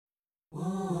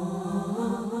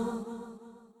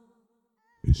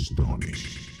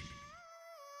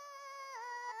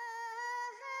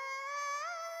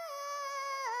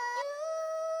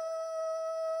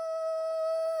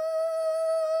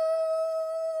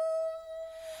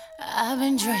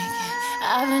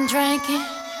I've been drinking.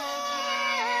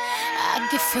 I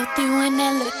get filthy when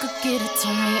that liquor get it to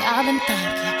me. I've been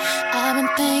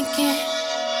thinking.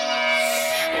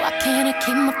 Why can't I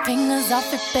keep my fingers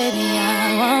off it, baby?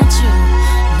 I want you,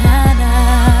 nah.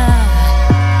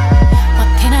 Why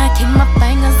can't I keep my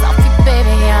fingers off it,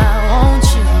 baby? I want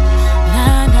you,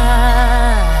 nah.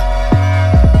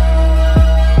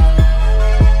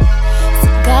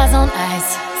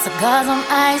 Cigars on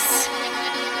ice.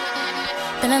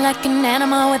 Feeling like an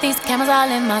animal with these cameras all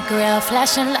in my grill.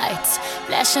 Flashing lights.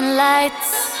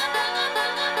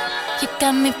 You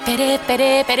got me pity,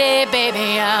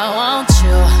 baby. I want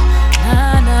you,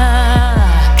 nah.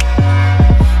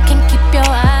 Can't keep your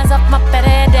eyes off my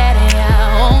petty daddy. I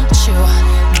want you,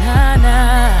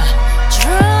 nah.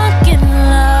 Drunk in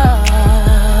love.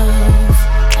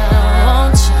 I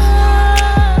want you.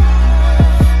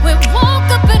 We woke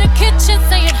up in the kitchen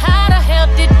saying, how the hell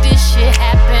did this shit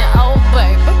happen? Oh,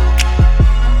 baby.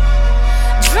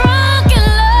 Drunk in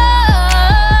love.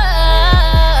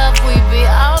 We be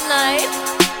all night.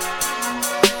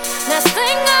 Last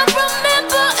thing I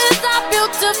remember is our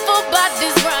beautiful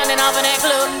bodies running off in that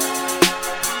club.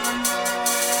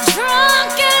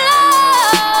 Drunk in love.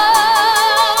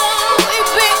 We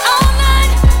be all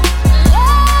night.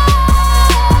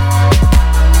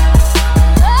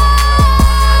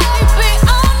 We be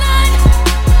all night.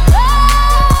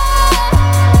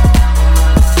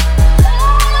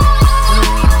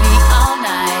 We be all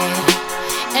night.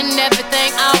 And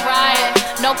everything alright.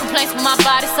 No complaints with my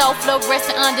body, so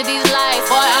fluorescent under these lights.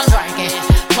 Boy, I'm drinking,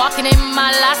 walking in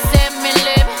my last 7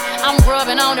 living. I'm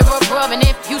rubbing on it, rubbing.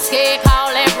 If you scared, call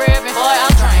that ribbon. Boy,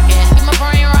 I'm drinking, keep my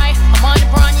brain right. I'm on the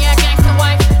run, yeah, gangsta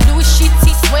wife. Louis sheets,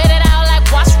 he sweat it out like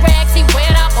wash rags. He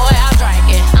wet out, boy, I'm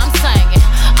drinking. I'm singing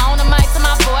on the mic to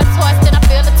my voice hoarse. Then I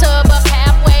fill the tub up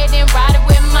halfway, then ride it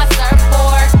with my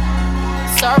surfboard.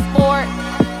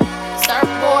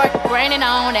 Graining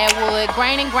on that wood,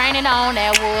 graining on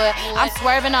that wood. I'm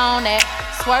swerving on that,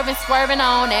 swerving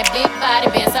on that big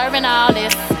body. Been serving all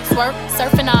this,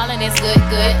 surfing all and it's good.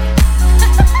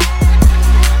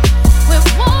 We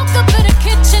woke up in the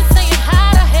kitchen saying,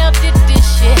 how the hell did this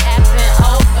shit happen?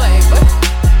 Oh, baby.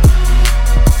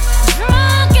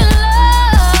 Drunk in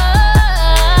love,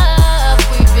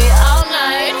 we be all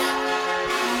night.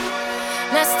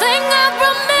 Last thing I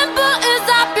remember is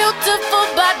our beautiful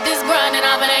bodies grinding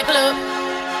off in that club.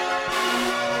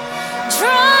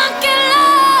 Drunk in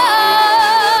love,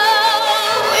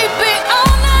 we be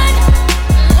all night.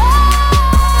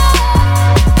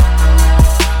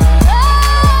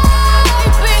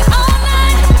 We be all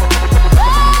night.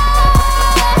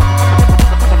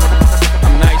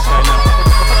 I'm nice right now.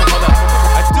 Hold up.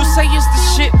 I do say it's the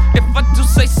shit. If I do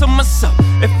say so myself.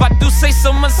 If I do say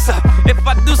so myself. If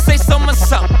I do say so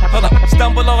myself. Hold up.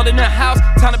 Stumble all in the house.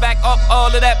 Time to back up all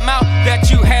of that mouth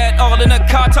that you had all in the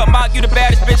car. Talking about you the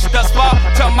baddest bitch thus far.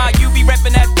 Talking about you be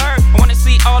reppin' that third. I wanna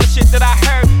see all the shit that I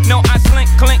heard. No, I slink,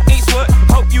 Clint Eastwood.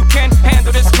 Hope you can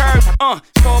handle this curve.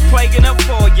 Cold plague in the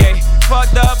foyer.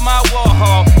 Fucked up my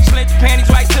Warhol. Slint the panties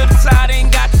right to the side.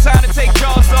 Ain't got the time to take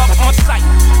jaws off on sight.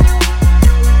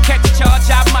 Catch a charge,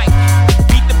 I might.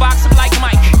 Beat the box up like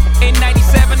Mike. In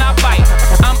 97, I bite.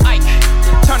 I'm Ike.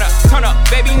 Turn up,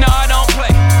 baby, no, I don't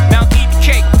play. Now eat the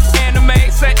cake, anime.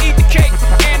 Said eat the cake,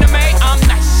 anime. I'm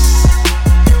nice.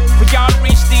 For y'all to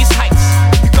reach these heights,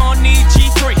 you gon' need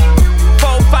G3,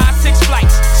 4, 5, 6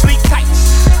 flights, sleep tight.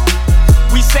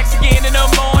 We sex again in the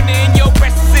morning. Your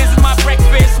breakfast is my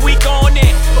breakfast. We gon'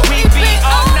 in, we be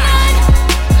all night.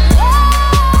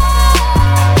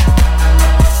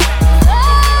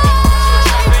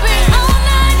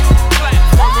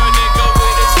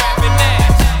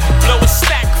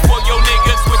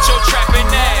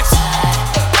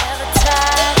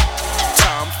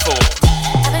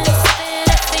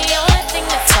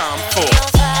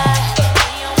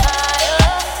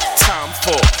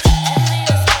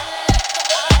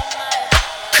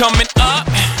 Coming up,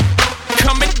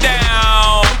 coming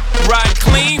down. Ride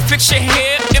clean, fix your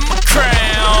hair in my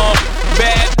crown.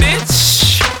 Bad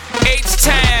bitch,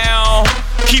 H-Town.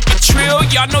 Keep it trill,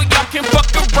 y'all know y'all can fuck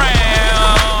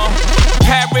around.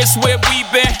 Paris where we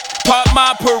been, part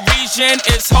my Parisian.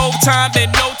 It's whole time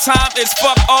and no time. It's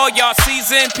fuck all y'all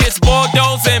season. Piss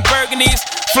Bordeaux and Burgundies.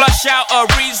 Flush out a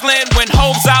Riesling. When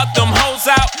hoes out, them hoes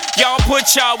out. Y'all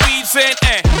put y'all weaves in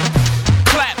and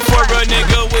clap for a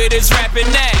nigga with his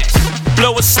rapping ass.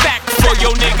 Blow a stack for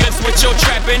your niggas with your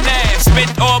trapping ass.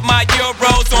 Spent all my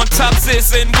euros on tuxes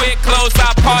and weird clothes.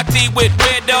 I party with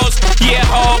weirdos. Yeah,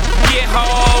 ho, yeah,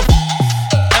 ho.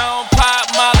 I don't pop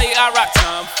Molly, I rock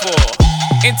time for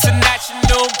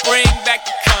international, bring back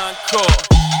the Concord.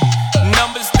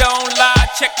 Numbers don't lie,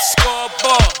 check the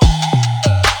scoreboard.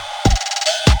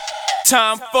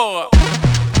 Time for.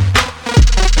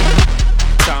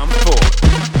 Time for.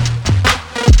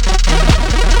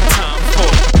 Time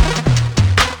for.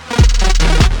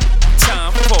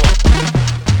 Time for.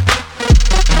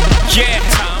 Yeah,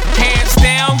 hands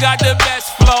down, got the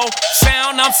best flow.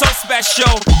 Sound, I'm so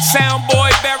special. Sound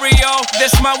boy burial,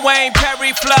 this my Wayne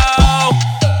Perry flow.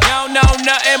 You don't know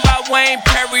nothing about Wayne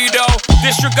Perry though.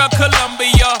 District of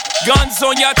Columbia, guns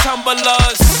on your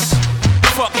tumblers.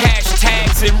 Fuck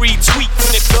hashtags and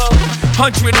retweets, nigga.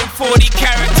 140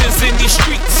 characters in these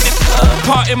streets, nigga.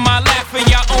 Pardon my laughing,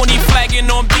 y'all only flagging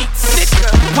on beats,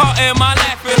 nigga. Pardon my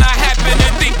laughing, I happen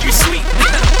to think you sweet.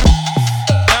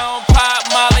 I don't pop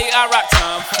Molly, I rock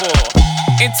time for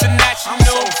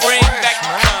international, bring back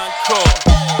the Concord.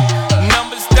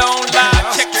 Numbers don't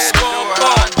lie, check the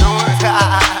scoreboard.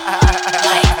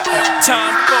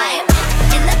 Time for.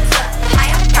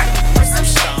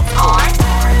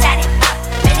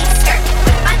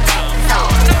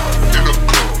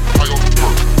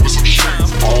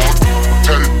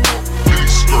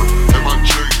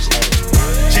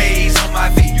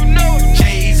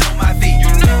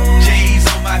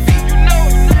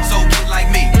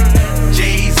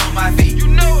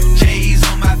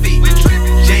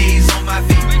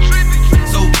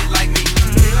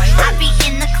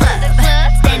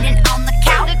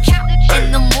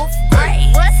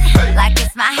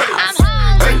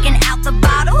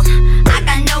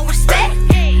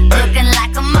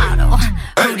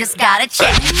 Just gotta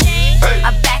check. I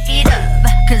back it up,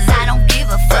 cause I don't give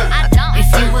a fuck. If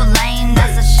you a lame,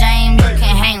 that's a shame. You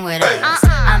can't hang with us.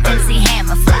 I'm MC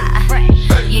Hammerfly.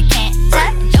 You can't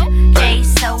touch. Jay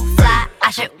so fly.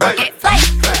 I should work at Flight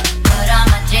Club. Put on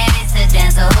my jammies to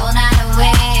dance the whole night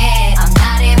away. I'm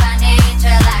naughty by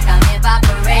nature, like I'm Hip-Hop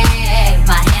R&B.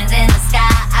 My hands in the sky,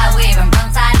 I wave them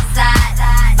from side to side.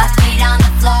 My feet on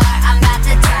the floor, I'm about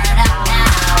to turn up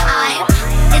now.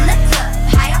 I'm in the club,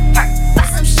 high up perk.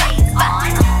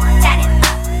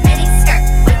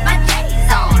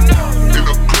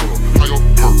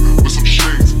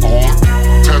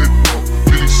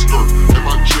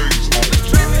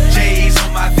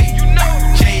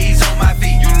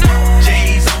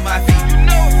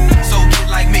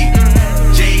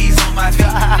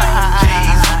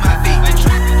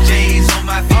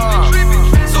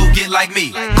 Like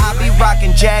me, I be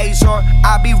rockin' J's or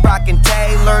I be rockin'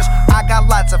 Taylors. I got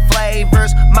lots of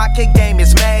flavors. My kick game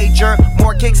is major,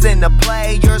 more kicks than the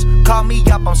players. Call me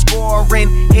up, I'm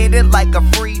scoring. Hit it like a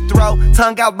free throw,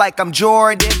 tongue out like I'm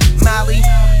Jordan. Mally,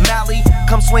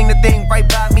 come swing the thing right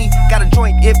by me. Got a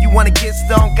joint if you wanna get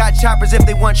stoned. Got choppers if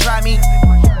they wanna try me.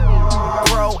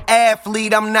 Pro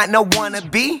athlete, I'm not no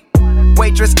wannabe.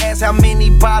 Waitress asked how many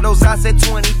bottles, I said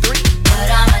 23. Put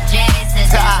on my J's to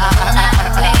dance all night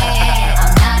away.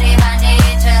 I'm naughty by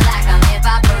nature, like I'm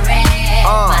Hip-Hop R&B.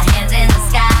 My hands in the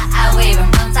sky, I wave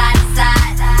them from side to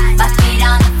side. My feet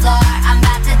on the floor, I'm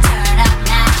about to turn up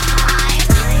now.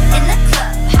 I'm in the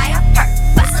club, high up perk,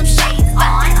 with some shades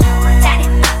on.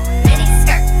 Tatted up, mini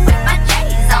skirt, with my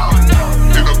J's on.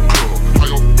 In the club,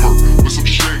 high up perk, with some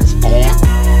shades on.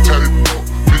 Tatted up,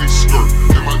 mini skirt,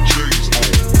 and my J's on.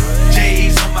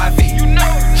 J's on my feet, you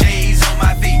know. J's on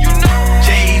my feet, you know.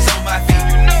 J's on my feet,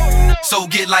 you know. So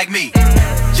get like me.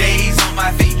 J's on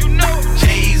my feet, you know.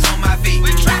 J's on my feet.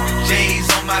 J's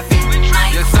on my feet.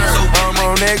 Yes, sir. So I'm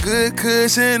on that good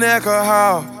cushion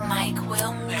alcohol. Mike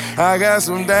Wilmer. I got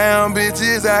some damn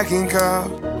bitches I can call.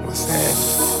 What's that?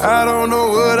 I don't know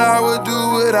what I would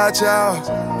do without y'all.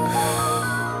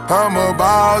 I'm a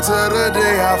ball till the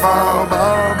day I fall.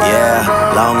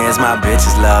 Yeah, long as my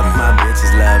bitches love me. My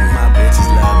bitches love me. My bitches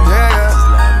love me. Yeah.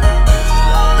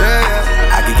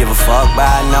 I could give a fuck by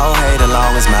no hate, as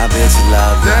long as my bitches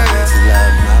love me. My bitches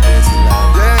love me. My bitches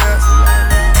love me.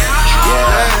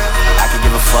 Yeah, I could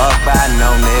give a fuck by no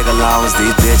nigga, long as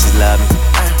these bitches love me.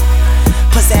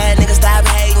 Pussy ass nigga stop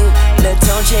hating. Lil'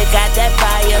 Tune chick got that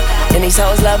fire, and these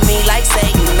hoes love me like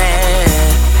Satan, man.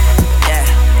 Yeah,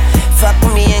 fuck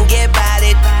with me and get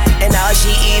bodied, and all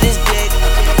she eat is dick.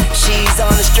 She's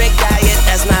on a strict diet,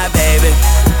 that's my baby.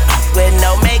 With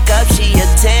no makeup, she a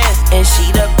 10, and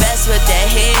she the best with that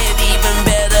head, even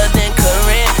better than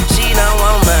Corinne. She don't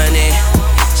want money,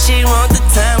 she want the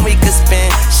time we could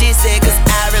spend. She said, cause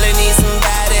I really need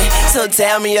somebody, so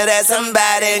tell me you're that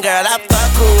somebody. Girl, I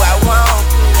fuck who I want,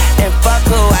 and fuck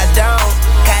who I don't.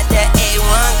 Got that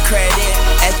A1 credit,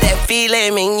 at that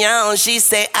filet mignon. She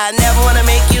say, I never wanna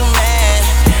make you mad,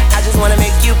 I just wanna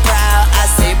make you proud. I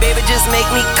say, baby, just make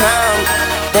me come,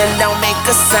 then don't make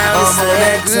a sound. I'm on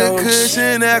that good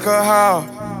cushion alcohol.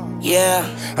 Yeah,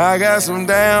 I got some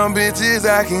damn bitches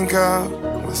I can call.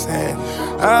 What's that?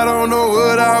 I don't know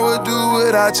what I would do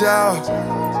without y'all.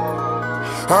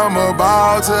 I'm a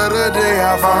ball till the day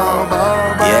I fall.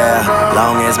 Yeah,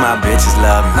 long as my bitches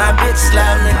love me. my bitches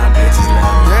love me. My bitches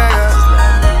love me. Yeah,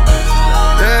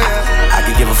 yeah. I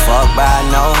could give a fuck by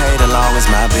no hate as long as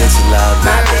my bitches love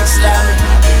me. My bitches love me.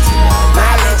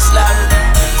 My bitches love me.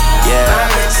 Yeah,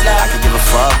 I could give a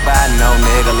fuck by no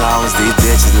nigga long as these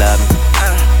bitches love me.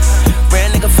 Real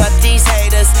nigga, fuck these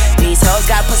haters. These hoes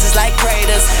got pussies like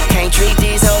craters. Can't treat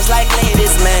these hoes like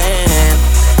ladies, man.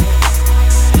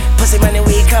 Pussy money,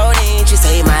 weed, codeine. She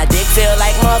say my dick feel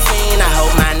like morphine. I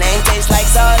hope my name tastes like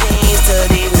sardines to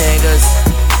these niggas.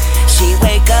 She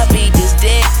wake up, eat this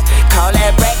dick, call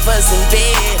that breakfast in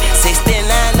bed.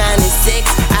 69.96,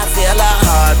 I feel a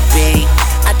heartbeat.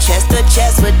 I chest to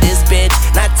chest with this bitch.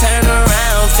 Now turn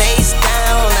around, face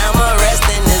down, I'm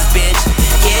arresting this bitch.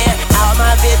 Yeah, all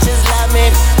my bitches love me,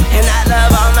 and I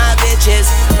love all my bitches.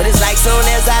 But it's like soon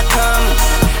as I come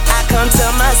to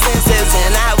my senses,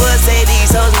 and I would say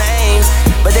these hoes names,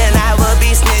 but then I would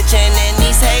be snitching, and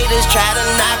these haters try to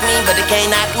knock me, but they can't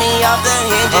knock me off the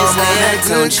hinges. I'm on that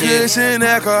good cushion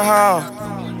alcohol.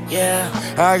 Yeah,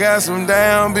 I got some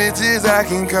damn bitches I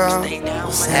can call.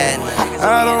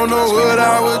 I don't know what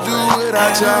I would do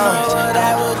without y'all.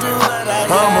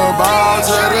 I'm a ball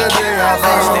till the day I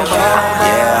fall.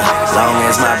 Yeah, long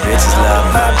as my bitches love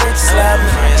me. my bitches love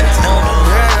me.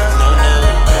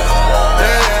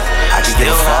 I could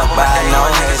give a fuck by no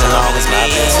hate as long as my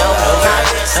bitches love me.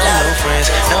 No new friends,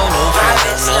 no new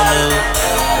friends, no new.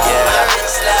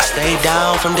 I stay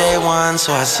down from day one,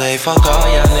 so I say fuck all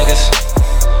y'all niggas,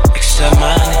 except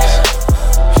my niggas.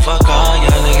 Fuck all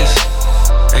y'all niggas,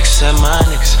 except my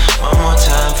niggas. One more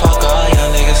time, fuck all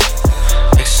y'all niggas,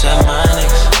 except my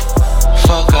niggas.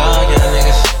 Fuck all y'all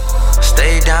niggas.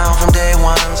 Stay down from day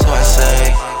one, so I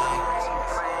say.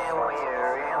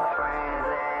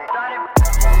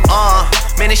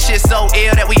 Man, this shit so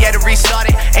ill that we had to restart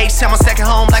it. H-time on second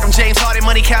home like I'm James Harden.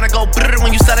 Money counter go brrr when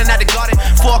you selling out the garden.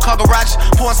 4-car garage,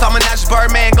 pouring some menages.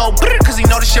 Birdman go brrr cause he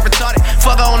know this shit retarded.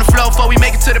 Fuck her on the floor before we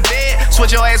make it to the bed.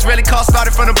 Switch your ass really cost,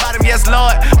 started from the bottom, yes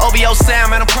lord. OVO sound,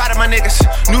 man, I'm proud of my niggas.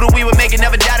 Knew that we would make it,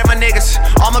 never doubted my niggas.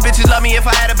 All my bitches love me, if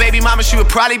I had a baby mama, she would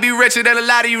probably be richer than a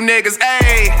lot of you niggas.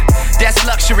 Ayy, that's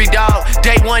luxury, dawg.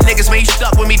 Day one niggas, man, you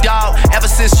stuck with me, dawg. Ever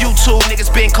since YouTube, niggas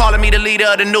been calling me the leader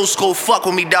of the new school. Fuck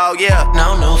with me, dawg, yeah.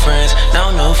 No new friends,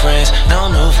 no new friends,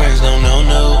 no new friends, no, no,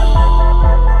 no.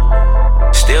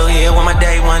 Still here with my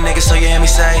day one niggas, so you hear me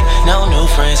say, no new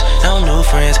friends, no new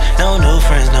friends, no new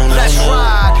friends, no, no, Let's no.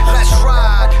 ride, let's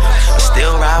ride. I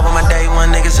still ride with my day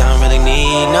one niggas, I don't really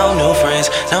need no new friends,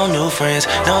 no new friends,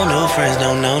 no new friends,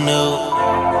 no, no, no.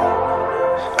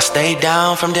 I stay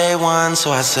down from day one,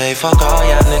 so I say, fuck all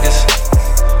y'all niggas,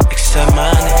 except my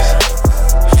niggas.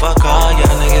 Fuck all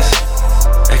y'all niggas,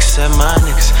 except my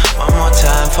niggas. One more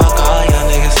time, fuck all y'all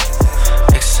niggas,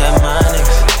 except my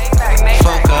niggas.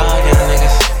 Fuck all y'all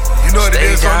niggas. You know what it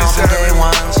is on this side, day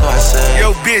one, so I say.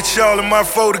 Yo, bitch, all in my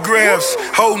photographs.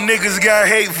 Whole niggas got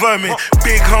hate for me.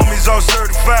 Big homies all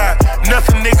certified.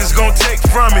 Nothing niggas gon' take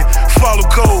from it. Follow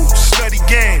code, study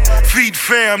game, feed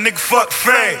fam, nigga fuck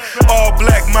fame. All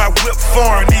black, my whip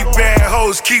foreign. These bad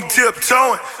hoes keep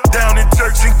tiptoeing. Down in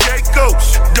Turks and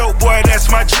Caicos. Dope boy,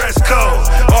 that's my dress code.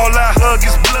 All I hug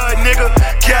is blood, nigga.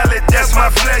 Khaled, that's my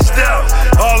fleshed out.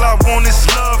 All I want is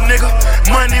love, nigga.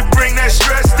 Money bring that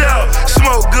stressed out.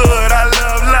 Smoke good, I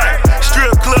love life.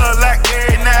 Strip club like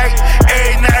every night.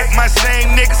 Every night, my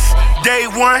same niggas.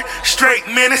 Day one, straight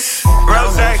menace.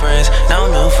 No new friends, no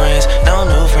new friends, no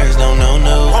new friends, no, no,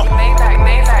 no.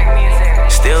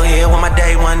 Still here with my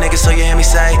day one niggas, so you hear me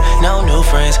say, no new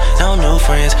friends, no new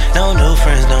friends, no new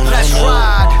friends, no, no, no. Let's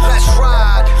ride, let's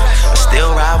ride. I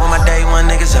still ride with my day one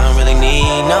niggas, I don't really need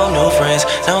no new friends,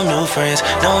 no new friends,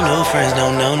 no new friends, no,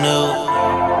 no, no.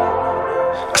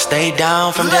 I stay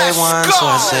down from day one, so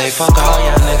I say, fuck all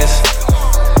y'all niggas,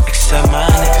 except my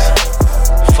niggas.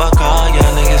 Fuck all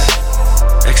y'all niggas,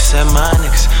 except my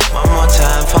niggas. One more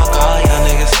time, fuck all y'all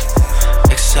niggas,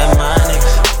 except my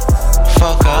niggas.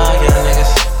 Fuck all y'all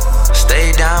niggas.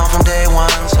 Stay down from day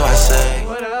one, so I say.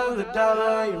 Whatever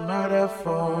dollar you murder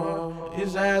for,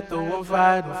 is that the one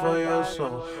fighting for your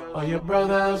soul? Or your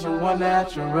brother's the one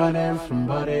that you're running from?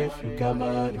 But if you got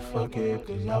money, fuck it,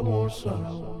 cause I want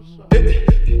some.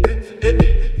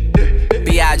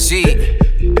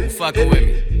 B.I.G. Fucking with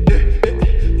me.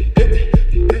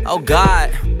 Oh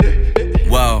God.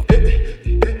 Whoa.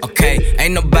 Okay.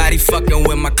 Ain't nobody fucking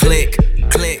with my click.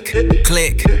 Click,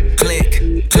 click,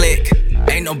 click, click.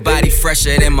 Ain't nobody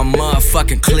fresher than my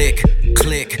motherfucking click.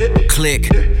 Click, click,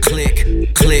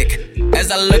 click, click.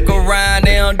 As I look around,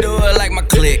 they don't do it like my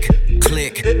click.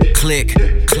 Click, click,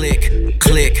 click,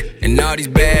 click. And all these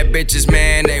bad bitches,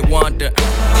 man, they want the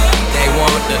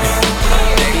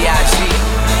B.I.G.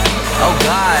 Oh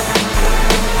God.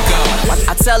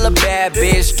 I tell a bad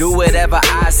bitch, do whatever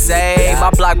I say. My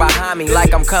block behind me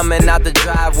like I'm coming out the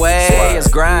driveway. It's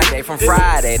grind day from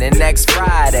Friday to next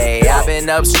Friday. I've been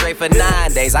up straight for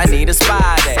 9 days, I need a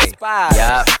spy day.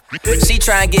 Yup. She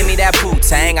try and give me that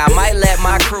Wu-Tang. I might let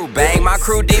my crew bang. My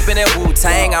crew deep in that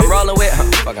Wu-Tang. I'm rolling with,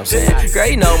 fuck I'm saying. Girl,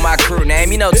 you know my crew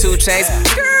name, you know 2 Chainz.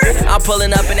 I'm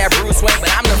pulling up in that Bruce Wayne,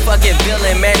 but I'm the fucking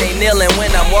villain. Man, they kneeling when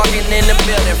I'm walking in the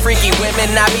building. Freaky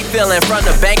women I be feeling. From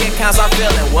the bank accounts I'm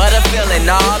feeling. What a feeling.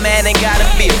 Nah, man, ain't gotta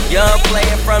be young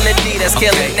player from the D that's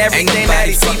killing everything that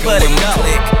he see but it go.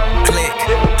 Click, click,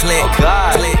 click,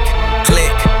 click,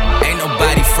 click. Ain't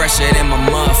nobody fresher than my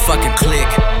motherfucking click.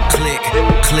 Click,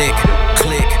 click,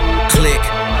 click, click.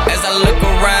 As I look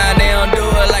around, they don't do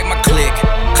it like my click.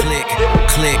 Click,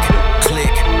 click,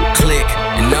 click, click.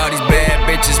 And all these bad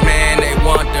bitches, man, they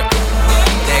want the.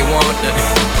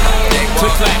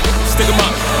 Click, clack, stick 'em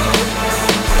up.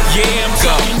 Yeah, I'm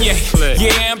talking yeah,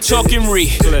 I'm talking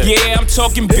yeah, I'm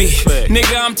talking B,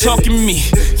 nigga, I'm talking me,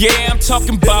 yeah, I'm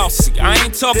talking bossy, I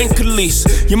ain't talking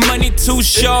Khalees, your money too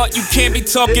short, you can't be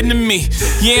talking to me,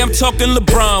 yeah, I'm talking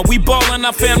LeBron, we ballin'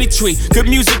 our family tree, good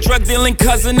music, drug dealing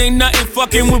cousin, ain't nothing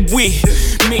fucking with we,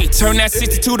 me, turn that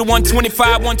 62 to 125,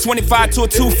 125 to a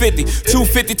 250,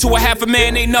 250 to a half a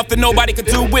man, ain't nothing nobody could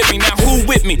do with me, now who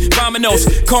with me,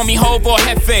 Vamanos, call me Hov or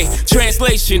Hefe,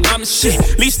 translation, I'm the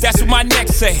shit, least that's what my neck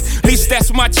say. Least that's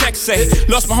what my check say.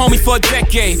 Lost my homie for a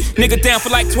decade. Nigga down for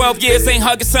like 12 years, ain't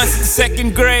hugging son since the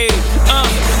 2nd grade.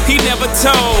 He never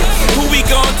told. Who we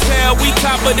gon' tell? We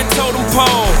top of the totem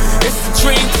pole. It's the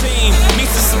dream team,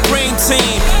 meets the supreme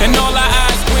team. And all our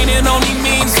eyes green, it only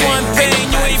means one thing.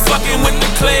 You ain't fucking with the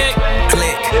click.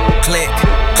 Click, click,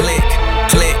 click,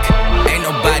 click. Ain't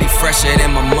nobody fresher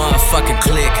than my motherfucking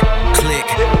click. Click,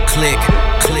 click,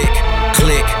 click,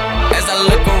 click. As I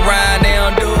look around, they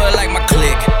don't do it like my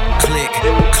click. Click,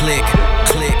 click,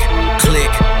 click,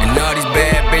 click. And all these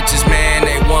bad bitches, man,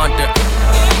 they want the.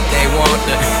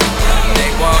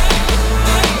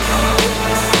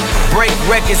 Break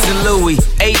records to Louis,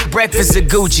 8 breakfasts at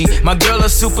Gucci. My girl a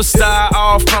superstar,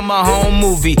 all from a home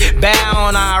movie. Bow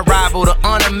on our arrival to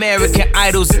un-American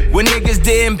idols. When niggas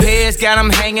didn't pay us, got them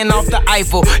hanging off the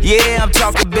Eiffel. Yeah, I'm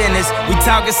talking business, we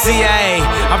talking CIA.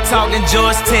 I'm talking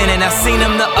George Tenet, I seen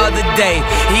him the other day.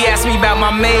 He asked me about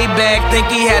my Maybach, think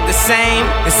he had the same.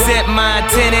 Except my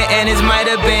tenant and his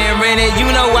might have been rented. You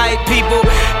know white people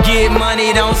get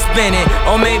money, don't spend it.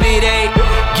 Or maybe they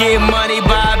get money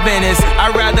by business.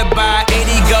 I'd rather buy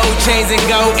 80 gold chains and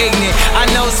go ignorant. I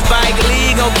know Spike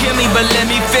Lee gon' kill me, but let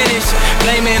me finish.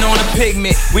 Blame it on a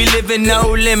pigment, we live in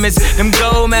no limits. Them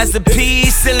gold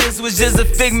masterpiece ceilings was just a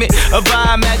figment of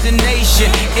our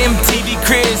imagination. MTV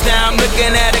cribs, now I'm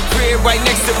looking at a crib right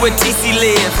next to where TC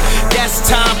lives. That's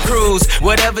Tom Cruise,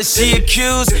 whatever she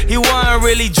accused. He wasn't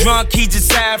really drunk, he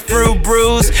just had fruit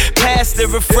brews. Pass the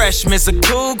refreshments, a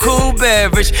cool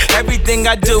beverage. Everything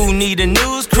I do need a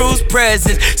news cruise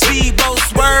presence. Speedboat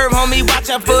swerve, homie, watch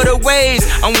out for the waves.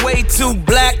 I'm way too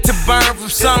black to burn from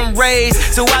sun rays,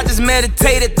 so I just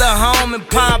meditated the home in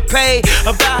Pompeii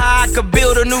about how I could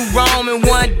build a new Rome in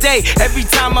one day. Every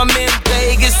time I'm in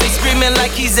Vegas, they screaming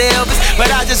like he's Elvis,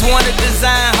 but I just wanna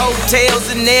design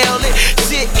hotels and nail it.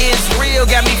 Shit is real,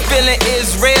 got me feeling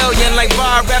Israelian like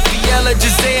Bar Raphael or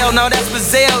Giselle. No, that's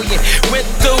Brazilian. Went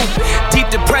through deep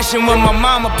depression when my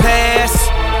mama passed.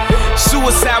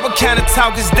 Suicide, what kind of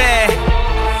talk is that?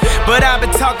 But I've been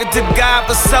talking to God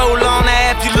for so long.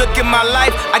 Now if you look at my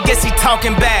life, I guess he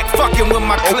talking back, fucking with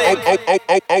my clique.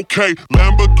 Okay,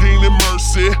 Lamborghini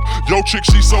Mercy. Yo chick,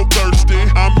 she so thirsty.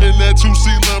 I'm in that 2C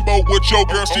Lambo with your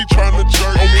girl, she tryna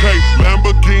jerk me. Okay,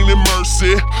 Lamborghini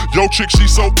Mercy. Yo chick, she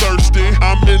so thirsty.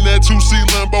 I'm in that 2C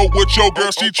Lambo with your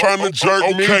girl, she tryna jerk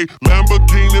me. Okay,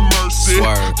 Lamborghini Mercy.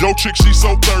 Yo chick, she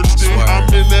so thirsty. I'm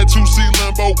in that 2C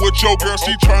Lambo with your girl,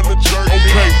 she tryna jerk me.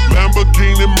 Okay,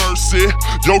 Lamborghini Mercy.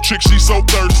 Yo chick, she so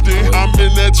thirsty. I'm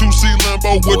in that 2C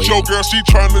Lambo with your girl, she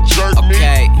tryna jerk me.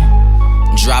 Okay,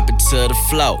 drop it to the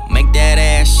floor, make that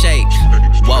ass shake.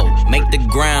 Whoa, make the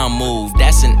ground move,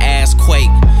 that's an ass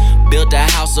quake. Built a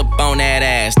house up on that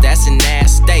ass, that's an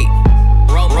ass state.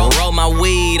 Roll my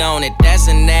weed on it, that's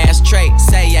an ass trait.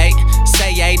 Say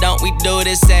yay, don't we do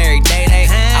this every day?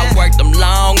 I worked them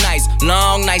long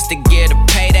nights to get a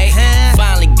payday.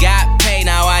 Finally got paid,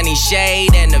 now I need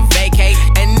shade and a vacate.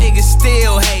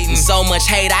 still hating. So much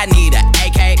hate, I need a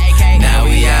AK. Now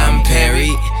we out in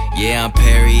Perry, yeah, I'm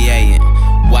Perrier.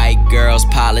 White girls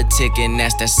politicking,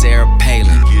 that's that Sarah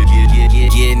Palin.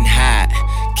 Getting hot,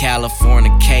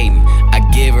 Californicating. I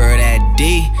give her that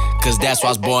D, cause that's why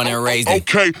I was born and raised in.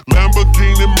 Okay,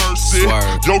 Lamborghini Mercy.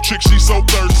 Swerve. Yo chick, she so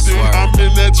thirsty. Swerve. I'm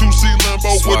in that 2C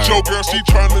Lambo. Swerve. With your girl, she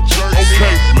tryna jerk.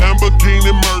 Okay,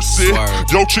 Lamborghini Mercy.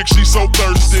 Swerve. Yo chick, she so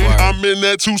thirsty. Swerve. I'm in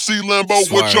that 2C Lambo.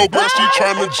 Swerve. With your girl, she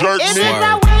tryna jerk me. So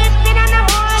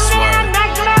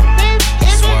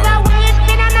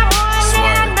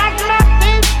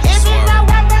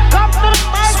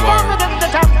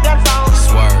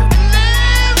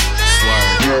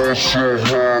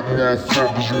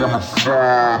hard,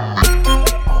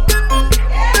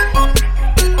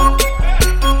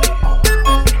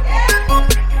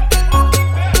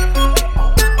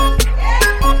 motherfuckers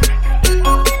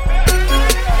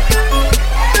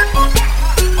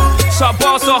wanna find me. So I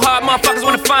ball so hard, motherfuckers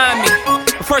wanna find me.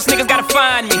 But first niggas gotta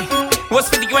find me. What's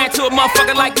 50 grand to a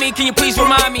motherfucker like me? Can you please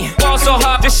remind me? Ball so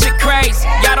hard, this shit crazy.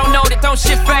 Y'all don't know that don't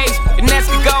shit phase. The Nets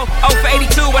could go 0 for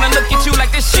 82 when I look at you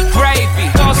like this shit gravy.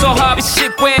 Ball so hard, this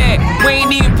shit weird. We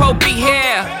ain't even po be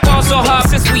here. Ball so hard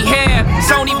since we here.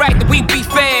 It's only right that we be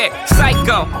fair.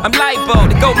 Psycho, I'm libo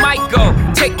to go Michael.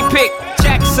 Take your pick.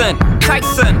 Jackson,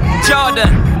 Tyson,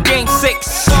 Jordan. Game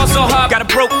 6. Ball so hard, got a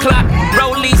broke clock.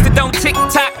 Rollies that don't tick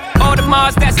tock. All the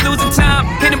Mars that's losing time,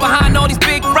 hidden behind all these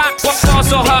big rocks. Ball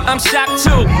so hard, I'm shocked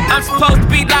too. I'm supposed to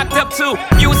be locked up too.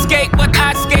 You escape, but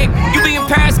I escape. You be in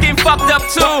Paris getting fucked up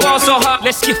too. Ball so hard,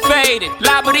 let's get faded.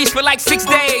 Liberties for like 6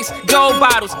 days. Gold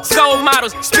bottles, soul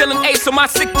models, spilling ace on my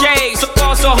sick days. So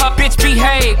ball so hard, bitch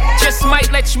behave. Just might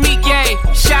let you meet gay.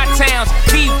 Shot towns,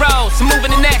 B-rolls,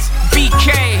 moving the next BK.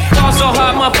 Ball so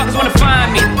hard, motherfuckers wanna find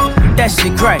me. That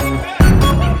shit crack.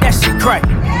 That shit crack.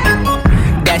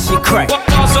 That shit crack.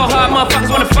 Ball so hard, motherfuckers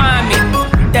wanna find me.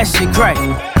 That shit crack.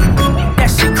 That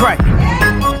shit crack.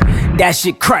 That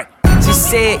shit crack. She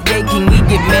said, yeah, can we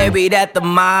get married at the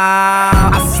mall?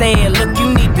 I said, look,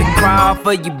 you need to crawl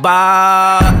for your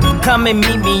bar. Come and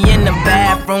meet me in the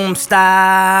bathroom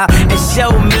style and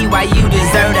show me why you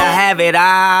deserve to have it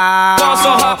all. Ball so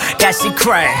hard. That shit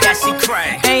crack. That shit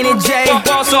crack. Ain't it, Jay?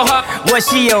 Ball so hard. What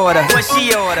she order? What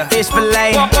she order? Fish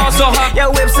fillet. Ball so hard.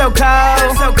 Yo, whip so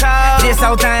cold. So cold. This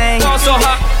whole thing. Ball so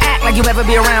hard. Act like you ever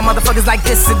be around motherfuckers like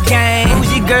this again.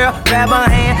 Who's your girl? Grab her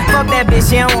hand. Fuck that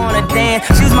bitch, she don't wanna dance.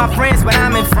 She's my friends, but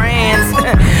I'm in France.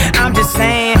 I'm just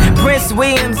saying, Prince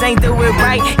Williams ain't do it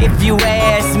right if you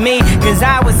ask me. Cause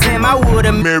I was him, I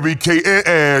would've Mary Kate and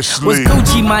Ashley. Was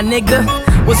Gucci my nigga?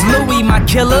 Was Louis my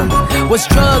killer? Was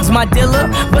drugs my dealer?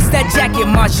 What's that jacket,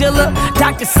 Margilla?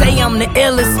 Doctors say I'm the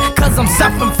illest, cause I'm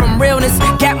suffering from realness.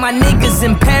 Got my niggas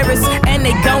in Paris, and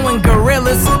they going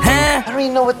gorillas, huh? I don't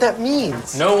even know what that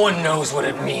means. No one knows what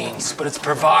it means, but it's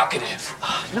provocative.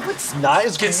 No, it's not.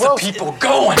 It gets the people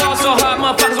going. Ball so hard,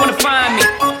 motherfuckers wanna find me.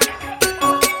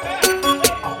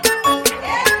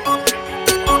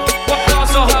 Ball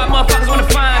so hard, motherfuckers wanna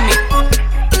find me.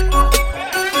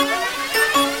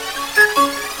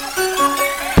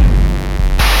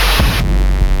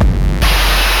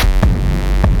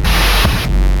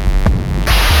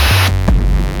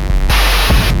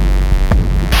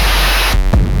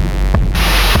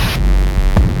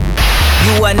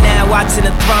 You are now watching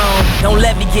the throne. Don't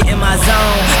let me get in my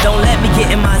zone. Don't let me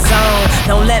get in my zone.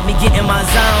 Don't let me get in my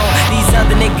zone. These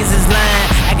other niggas is lying,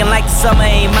 acting like the summer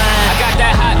ain't mine. I got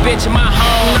that hot bitch in my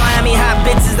home. You know how many hot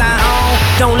bitches I own.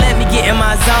 Don't let me get in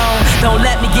my zone. Don't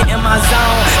let me get in my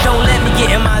zone. Don't let me get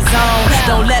in my zone.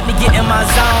 Don't let me get in my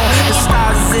zone. The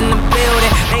stars is in the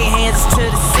building, they hands to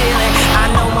the ceiling. I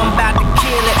know I'm about to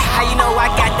kill it. How you know I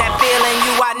got that feeling?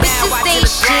 You are now watching the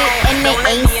throne. Shit and they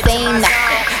ain't saying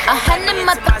nothing. 100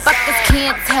 motherfuckers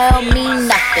can't tell me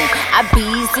nothing. I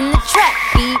bees in the trap,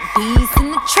 bees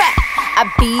in the trap. I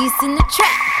bees in the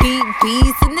trap,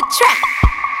 bees in the trap.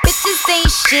 Bitches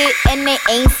ain't shit and they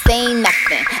ain't saying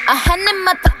nothing. 100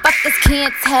 motherfuckers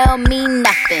can't tell me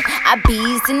nothing. I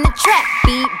bees in the trap,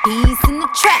 bees in the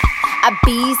trap. I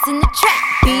bees in the trap,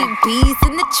 bees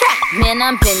in the trap. Man,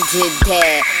 I'm been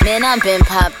dead. Man, I'm been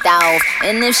popped off.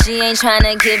 And if she ain't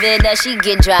tryna give it up, she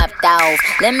get dropped off.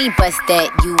 Let me bust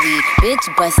that UE, bitch,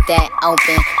 bust that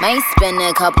open. Might spend a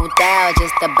couple thou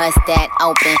just to bust that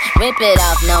open. Rip it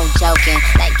off, no joking.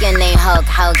 Like your name Hulk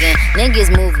Hogan. Niggas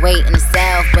move weight in the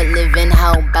south, but live in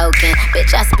Hoboken.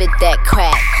 Bitch, I spit that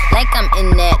crack like I'm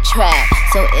in that trap.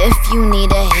 So if you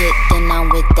need a hit, then I'm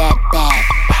with that bag.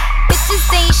 Bitches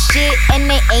ain't shit and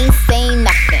they ain't saying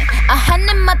nothing.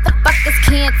 100 motherfuckers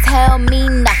can't tell me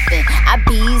nothing. I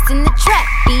bees in the trap,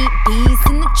 bees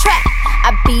in the trap.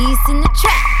 I bees in the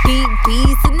trap,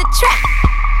 bees in the trap.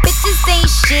 Bitches Bitches ain't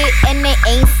shit and they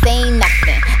ain't saying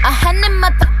nothing. 100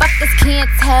 motherfuckers can't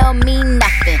tell me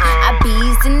nothing. I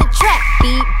bees in the trap,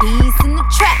 bees in the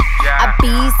trap. I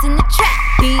bees in the trap,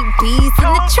 bees in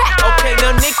the trap. Okay,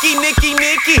 now Nikki.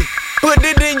 Put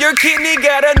it in your kidney,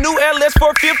 got a new LS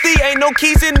 450. Ain't no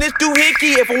keys in this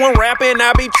doohickey. If I want rapping, I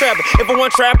be trapping. If I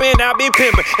want trapping, I be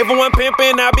pimping. If I want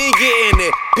pimping, I be getting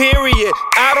it. Period.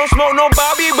 I don't smoke no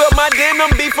Bobby, but my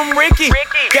denim be from Ricky.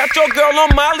 Got your girl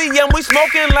on Molly, and we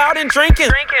smoking loud and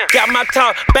drinking. Got my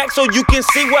top back so you can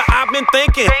see what I've been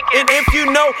thinking. And if you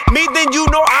know me, then you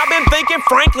know I've been thinking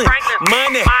Franklin.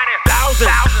 Money,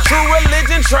 thousands, true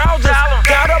religion trousers.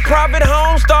 Got a private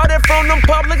home, started from them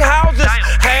public houses.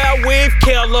 Hair weave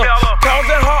killer,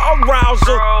 causing her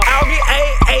arousal. Audi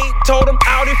A8, told him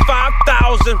Audi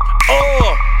 5000.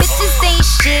 Bitches ain't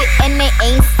shit and they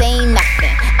ain't saying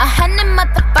nothing. 100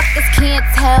 motherfuckers can't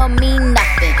tell me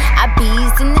nothing. I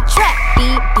bees in the trap,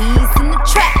 bees in the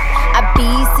trap. I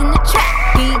bees in the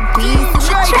trap, bees in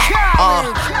the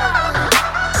trap.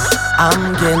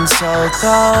 I'm getting so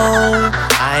cold.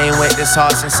 I ain't wait this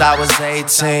hard since I was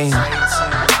 18.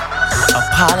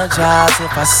 Apologize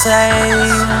if I say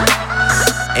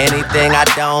anything I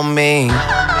don't mean.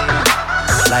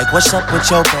 Like, what's up with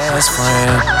your best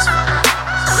friend?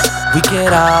 We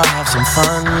could all have some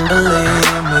fun,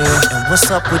 believe me. And what's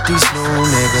up with these new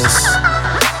niggas?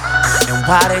 And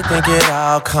why they think it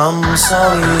all comes so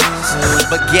easy?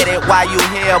 But get it while you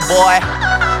here, boy.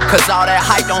 Cause all that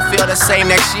hype don't feel the same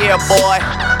next year, boy.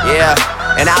 Yeah.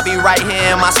 And I'll be right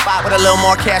here in my spot with a little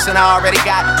more cash than I already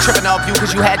got. Tripping off you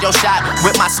cause you had your shot.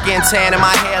 With my skin tan and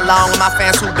my hair long. With my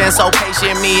fans who been so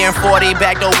patient. Me and 40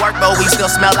 back to work, but we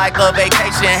still smell like a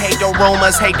vacation. Hate the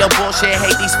rumors, hate the bullshit,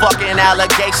 hate these fucking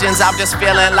allegations. I'm just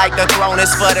feeling like the throne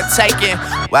is for the taking.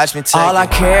 Watch me take all I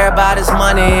care about is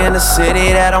money in the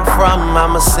city that I'm from.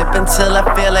 I'ma sip until I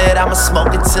feel it, I'ma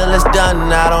smoke it till it's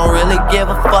done. I don't really give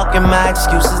a fuck, and my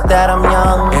excuse is that I'm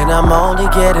young. And I'm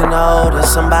only getting older,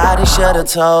 somebody should've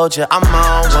told you I'm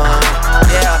on one.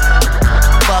 Yeah,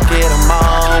 fuck it, I'm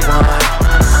on one.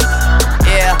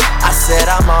 Yeah, I said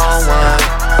I'm on one.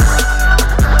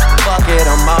 Fuck it,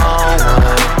 I'm on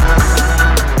one.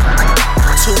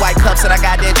 2 white cups that I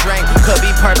got that drink. Could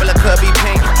be purple or could be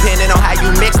pink, depending on how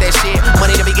you mix that shit.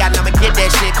 Money to be got, I'ma get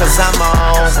that shit, cause I'm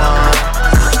on one.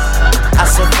 I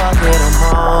said fuck it,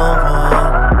 I'm on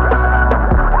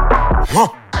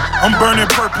one. I'm burning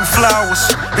purple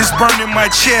flowers, it's burning my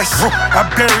chest. I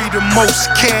bury the most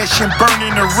cash and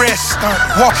burning the rest.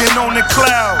 Walking on the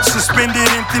clouds, suspended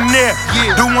in thin air.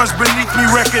 The ones beneath me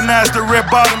recognize the red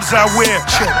bottoms I wear.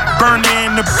 Burning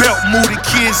in the belt, move the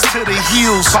kids to the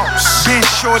heels. Been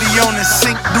shorty on the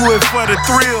sink, do it for the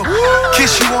thrill.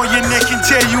 Kiss you on your neck and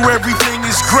tell you everything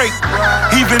is great.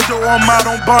 Even though I'm out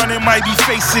on bond and might be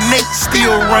facing Nate,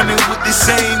 still running with the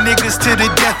same niggas to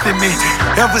the death of me.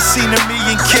 Ever seen $1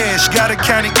 million cash? Gotta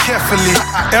count it carefully.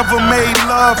 Ever made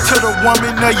love to the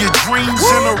woman of your dreams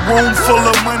in a room full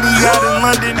of money out in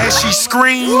London as she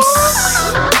screams?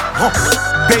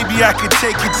 Baby, I could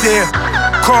take it there.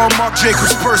 Call Mark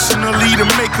Jacobs personally to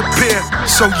make a pair.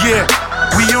 So yeah,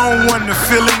 we on one, the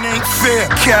feeling ain't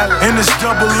fair. And it's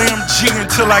double MG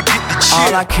until I get the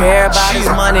cheer. All I care about is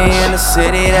money in the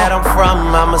city that I'm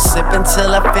from. I'ma sip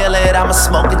until I feel it, I'ma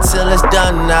smoke it till it's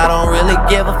done. I don't really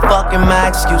give a fuck, and my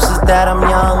excuse is that I'm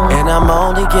young. And I'm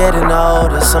only getting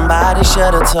older, somebody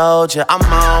should've told you I'm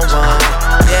on one.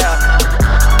 Yeah,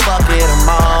 fuck it, I'm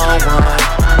on one.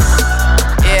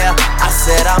 Yeah, I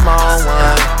said I'm on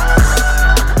one.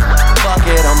 Fuck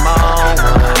it, I'm on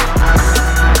one.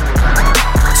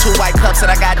 2 white cups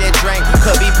that I got that drink.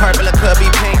 Could be purple or could be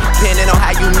pink, depending on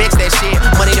how you mix that shit.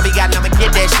 Money to be got, I'ma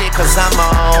get that shit, cause I'm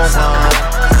on one.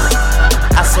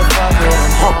 I said fuck it,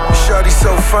 I'm on. Shorty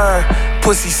so fine,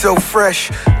 pussy so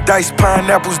fresh. Diced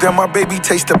pineapples that my baby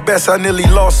tastes the best. I nearly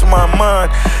lost my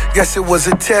mind, guess it was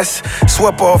a test.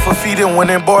 Swept off her feet and went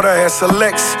and bought her at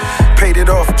Selects. Paid it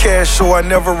off cash, so I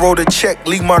never wrote a check.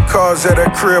 Leave my cars at her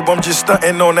crib, I'm just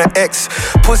stunting on the X.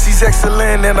 Pussy's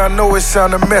excellent and I know it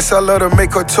sound a mess. I let her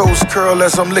make her toes curl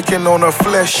as I'm licking on her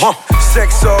flesh.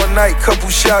 Sex all night, couple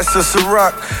shots of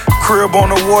Ciroc. Crib on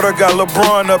the water, got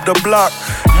LeBron up the block.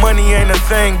 Money ain't a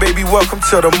thing, baby, welcome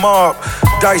to the mob.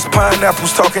 Diced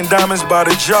pineapples, talking diamonds by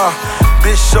the jar.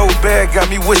 Bitch so bad, got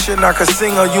me wishing I could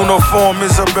sing a uniform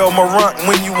Isabel Marant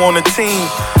when you on a team.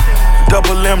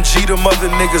 Double MG, the mother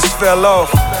niggas fell off.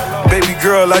 Baby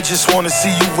girl, I just wanna see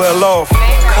you well off.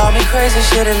 Call me crazy,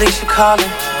 shit, at least you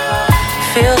callin'.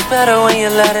 Feels better when you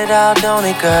let it out, don't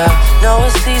it, girl? Know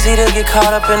it's easy to get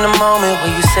caught up in the moment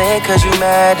when you say it cause you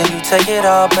mad, then you take it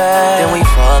all back. Then we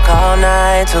fuck all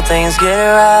night till things get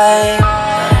right.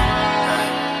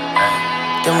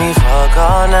 Then we fuck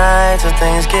all night till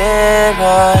things get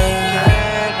right.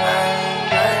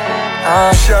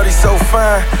 Shawty so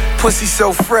fine, pussy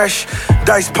so fresh.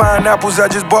 Diced pineapples, I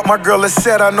just bought my girl a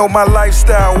set. I know my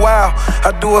lifestyle, wow.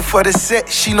 I do it for the set.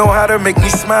 She know how to make me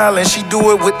smile, and she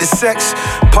do it with the sex.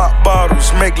 Pop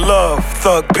bottles, make love,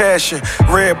 thug passion.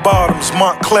 Red bottoms,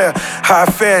 Montclair, high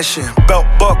fashion. Belt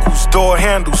buckles, door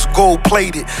handles, gold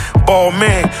plated. Ball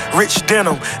man, rich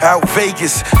denim, out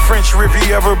Vegas. French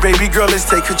Riviera, baby girl, let's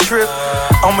take a trip.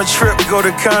 On a trip, go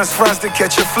to Cannes, France to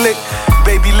catch a flick.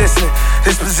 Baby, listen,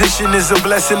 this position is a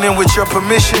blessing, and with your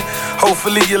permission,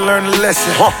 hopefully you learn a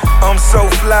lesson. I'm so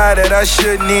fly that I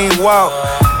shouldn't even walk.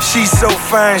 She's so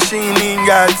fine, she ain't even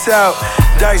got talk.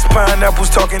 Diced pineapples,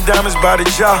 talking diamonds by the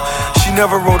jar. She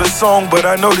never wrote a song, but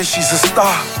I know that she's a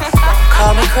star.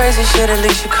 Call me crazy, shit, at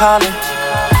least you callin'.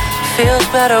 Feels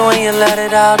better when you let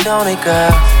it out, don't it,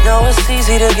 girl? Know it's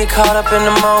easy to get caught up in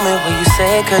the moment when you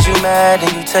say it cause you mad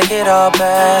and you take it all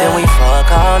back. Then we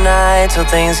fuck all night till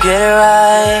things get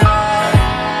right.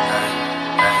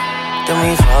 Then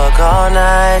we fuck all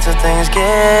night till things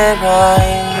get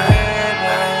right.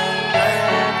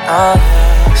 Oh,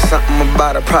 yeah. Something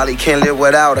about her, probably can't live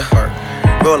without her.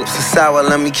 Roll ups and sour,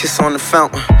 let me kiss on the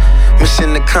fountain.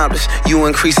 Mission accomplished, you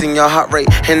increasing your heart rate,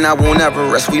 and I won't ever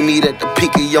rest. We meet at the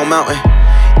peak of your mountain.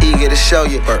 Eager to show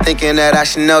you, thinking that I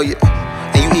should know you.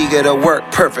 And you eager to work,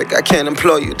 perfect, I can't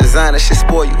employ you. Designer should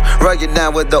spoil you, rug you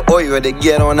down with the oil. To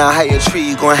get on a higher tree,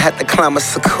 you gon' have to climb a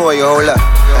sequoia. Hold up,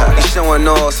 you showing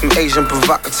off some Asian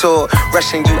provocateur.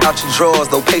 Rushing you out your drawers,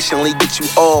 though patiently get you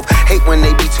off. Hate when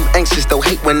they be too anxious, though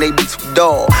hate when they be too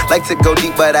dull. Like to go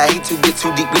deep, but I hate to get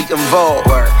too deeply involved.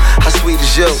 How sweet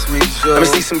is you? Let me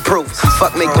see some proof.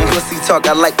 Fuck making pussy talk,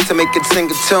 I like to make it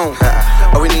sing a tune.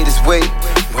 All we need is weight,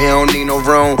 we don't need no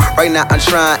room. Right now I'm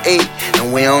trying to eat,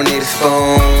 and we don't need a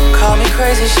spoon. Call me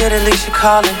crazy, shit, at least you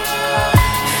callin'.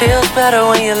 Feels better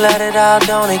when you let it out,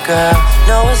 don't it, girl?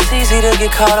 Know it's easy to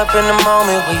get caught up in the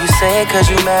moment when you say it cause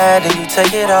you mad and you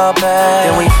take it all back.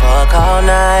 Then we fuck all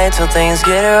night till things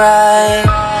get right.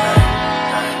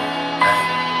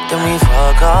 Then we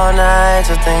fuck all night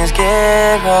till things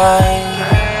get right.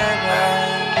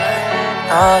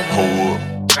 Oh, yeah. Hold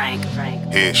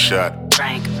up. Headshot.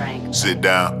 Sit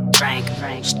down.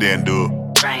 Stand up.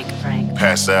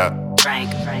 Pass out.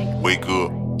 Wake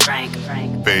up.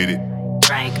 Fade it.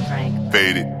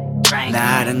 Fade it.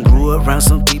 Nah, I done grew around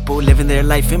some people living their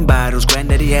life in bottles.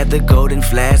 Granddaddy had the golden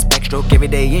flask, backstroke every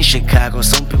day in Chicago.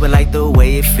 Some people like the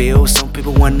way it feels, some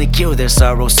people wanna kill their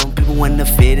sorrow. Some people wanna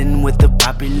fit in with the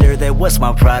popular, that was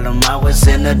my problem. I was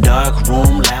in a dark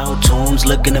room, loud tunes,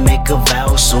 looking to make a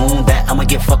vow soon that I'ma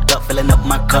get fucked up, filling up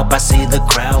my cup. I see the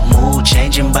crowd mood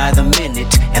changing by the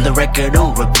minute, and the record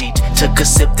on repeat. Took a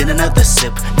sip, then another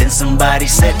sip, then somebody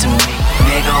said to me,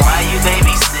 nigga, why you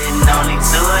babysitting? Only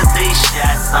 2 or 3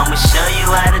 shots, I'ma show you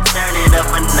how to turn it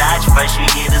up a notch. First you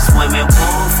hit a swimming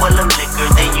pool full of liquor,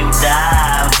 then you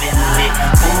dive in it.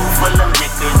 Pool full of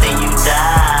liquor, then you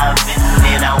dive in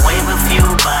it. I wave a few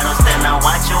bottles, then I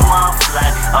watch them all fly.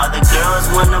 All the girls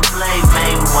wanna play,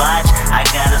 they watch. I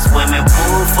got a swimming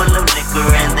pool full of liquor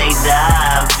and they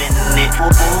dive in it.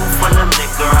 Pool full of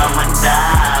liquor, I'ma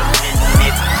dive in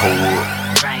it. Hold up.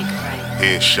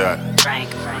 Headshot.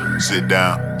 Sit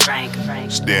down.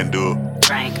 Stand up.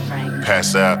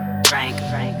 Pass out.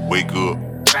 Wake up.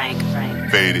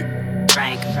 Fade it.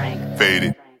 Fade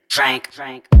it.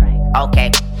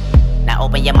 Okay, now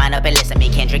open your mind up and listen to me,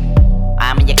 Kendrick.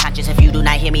 I'm in your conscience. If you do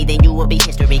not hear me, then you will be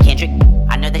history, Kendrick.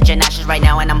 I know that you're nauseous right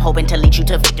now, and I'm hoping to lead you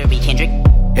to victory, Kendrick.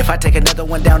 If I take another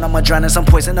one down, I'ma drown in some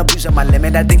poison, abusing my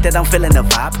limit. I think that I'm feeling the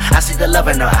vibe. I see the love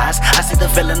in her eyes. I see the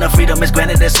feeling of freedom is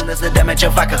granted as soon as the damage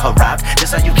of vodka arrived.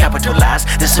 This how you capitalize.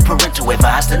 This is parental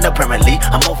advice. And apparently,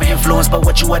 I'm over influenced by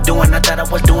what you are doing. I thought I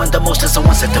was doing the most, and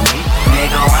someone said to me,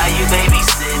 nigga, why you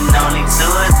babysitting? Only 2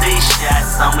 or 3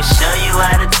 shots. I'ma show you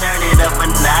how to turn it up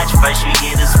a notch. First you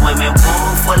get a swimming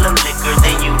pool full of liquor,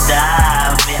 then you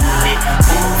dive in it.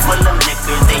 Pool full of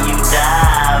liquor, then you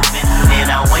dive in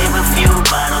it. I wave a few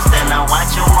bottles, then I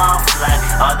watch them all fly.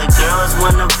 All the girls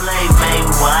wanna play, they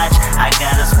watch. I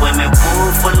got a swimming pool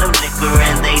full of liquor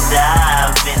and they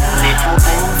dive in it.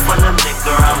 Pool full of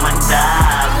liquor, I'ma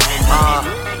dive in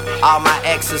it. All my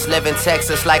exes live in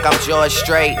Texas like I'm George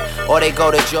Strait. Or they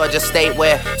go to Georgia State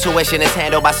where tuition is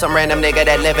handled by some random nigga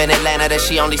that live in Atlanta that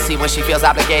she only see when she feels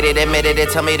obligated. Admitted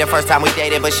it to me the first time we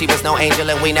dated, but she was no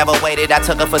angel and we never waited. I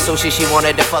took her for sushi, she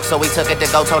wanted to fuck, so we took it to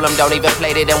go. Told him don't even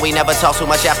plate it, and we never talked too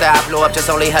much after I blew up.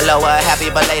 Just only hello, happy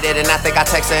belated. And I think I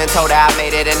texted her and told her I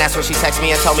made it. And that's when she texted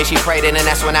me and told me she prayed it. And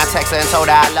that's when I texted her and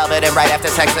told her I love it. And right after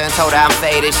texted her and told her I'm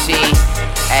faded, she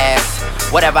ass.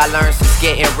 Whatever I learned since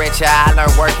getting richer, I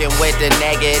learned working with the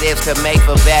negatives could make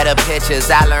for better pictures.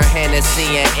 I learned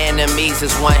Hennessy and enemies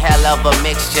is one hell of a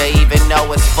mixture. Even though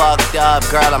it's fucked up,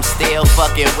 girl, I'm still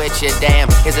fucking with you.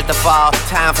 Damn, is it the fall?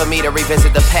 Time for me to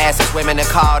revisit the past. There's women that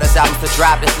call, there's albums to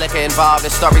drop, there's liquor involved,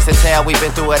 there's stories to tell, we've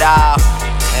been through it all.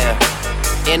 Yeah.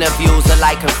 Interviews are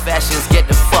like confessions. Get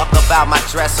the fuck about my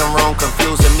dressing room,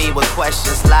 confusing me with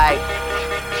questions like,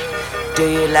 do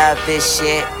you love this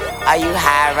shit? Are you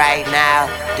high right now?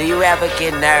 Do you ever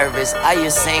get nervous? Are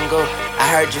you single? I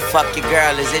heard you fuck your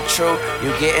girl, is it true? You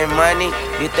getting money?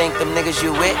 You think them niggas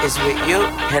you with is with you?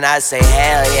 And I say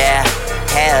hell yeah,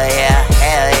 hell yeah,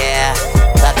 hell yeah.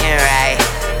 Fucking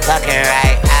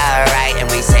right, alright. And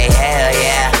we say hell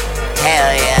yeah,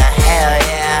 hell yeah, hell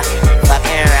yeah.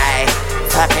 Fucking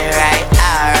right,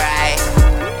 alright.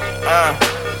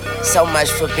 So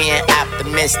much for being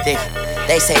optimistic.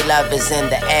 They say love is in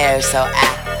the air, so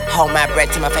I hold my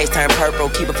breath till my face turn purple.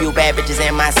 Keep a few bad bitches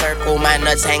in my circle. My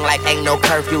nuts hang like ain't no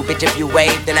curfew. Bitch, if you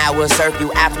wave, then I will serve you.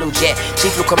 I flew jet, she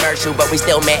flew commercial, but we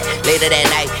still met. Later that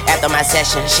night, after my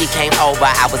session, she came over.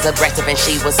 I was aggressive and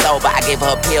she was sober. I gave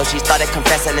her a pill, she started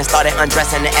confessing and started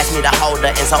undressing and asked me to hold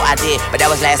her, and so I did. But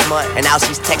that was last month, and now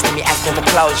she's texting me asking for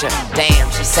closure. Damn,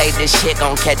 she say this shit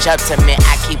gon' catch up to me.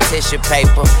 I keep tissue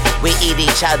paper. We eat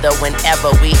each other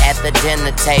whenever we at the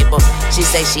dinner table. She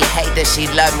say she hate that she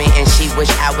love me and she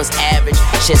wish I was average.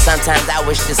 Shit, sometimes I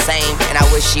wish the same, and I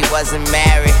wish she wasn't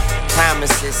married.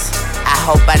 Promises, I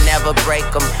hope I never break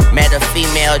them. Met a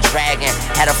female dragon,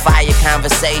 had a fire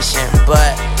conversation,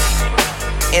 but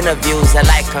interviews are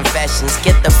like confessions.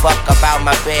 Get the fuck about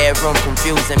my bedroom,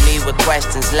 confusing me with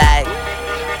questions like,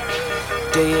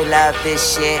 do you love this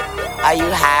shit? Are you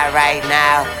high right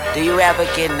now? Do you ever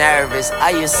get nervous? Are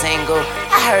you single?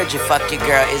 I heard you fuck your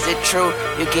girl, is it true?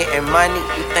 You getting money?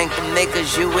 You think the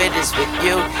niggas you with is with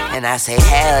you? And I say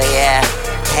hell yeah,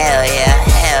 hell yeah,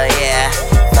 hell yeah.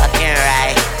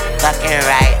 Fucking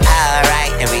right,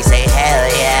 alright. And we say hell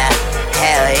yeah,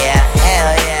 hell yeah,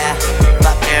 hell yeah.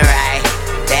 Fucking right,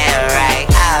 damn right,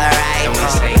 alright. And we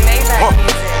say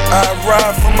I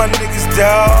ride for my niggas,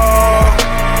 dawg.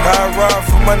 I ride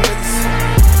for my niggas.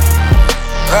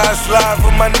 I slide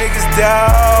for my niggas,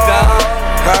 dawg.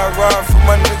 I ride for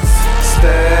my niggas.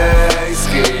 Stay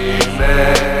scheming.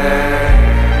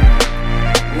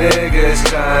 Niggas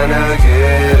tryna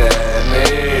get at me.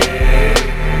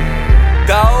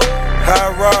 Dawg.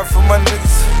 I ride for my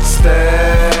niggas.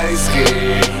 Stay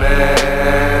scheming.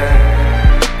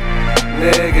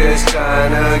 Niggas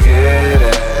tryna get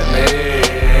at me.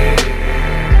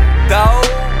 Dawg.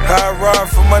 I ride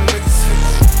for my niggas.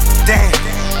 Damn.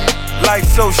 Life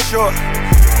so short,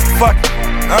 fuck it,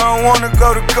 I don't wanna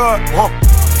go to court,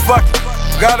 fuck it,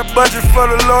 got a budget for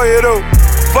the lawyer though,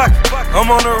 fuck it, I'm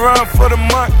on the run for the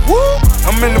month,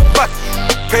 I'm in the bucket,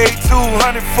 paid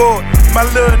 200 for it, my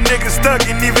little nigga stuck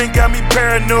and even got me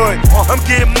paranoid, I'm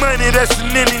getting money, that's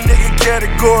in any nigga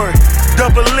category,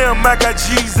 double M, I got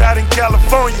G's out in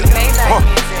California,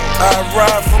 I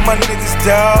ride for my niggas,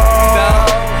 dawg,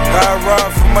 I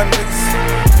ride for my niggas.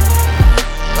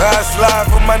 I slide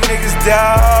for my niggas,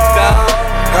 dawg.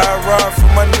 I ride for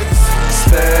my niggas.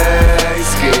 Stay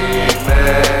scheming.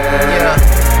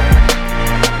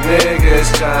 Niggas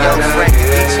tryna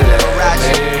get at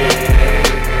me.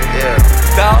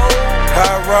 Dawg.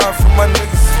 I ride for my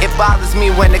niggas. It bothers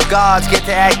me when the gods get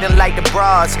to acting like the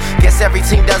bras. Guess every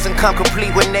team doesn't come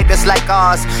complete with niggas like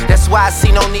ours. That's why I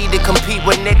see no need to compete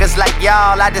with niggas like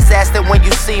y'all. I just ask that when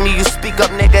you see me, you speak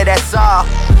up, nigga, that's all.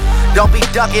 Don't be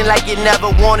ducking like you never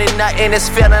wanted nothing. It's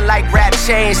feeling like rap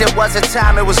changed. It was a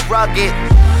time it was rugged.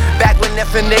 Back when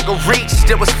if a nigga reached,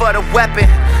 it was for the weapon.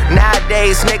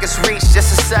 Nowadays, niggas reach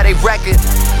just to sell they record.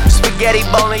 Spaghetti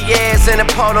bolognese in a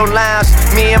polo lounge.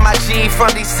 Me and my G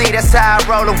from DC, that's how I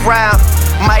roll around.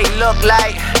 Might look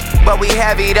like, but we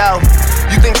heavy though.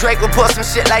 You think Drake would pull some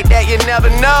shit like that? You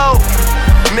never know.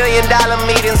 $1 million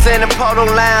meetings in a polo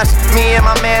lounge. Me and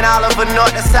my man Oliver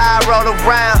North, that's how I roll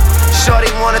around. Shorty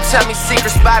wanna tell me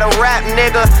secrets about a rap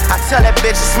nigga. I tell that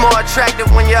bitch it's more attractive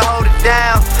when you hold it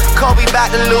down. Kobe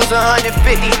bout to lose 150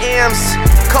 M's.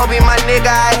 Kobe my nigga,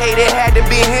 I hate it, had to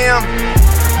be him.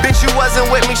 Bitch, you wasn't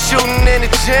with me shooting in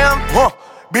the gym.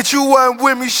 Bitch, you wasn't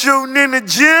with me shooting in the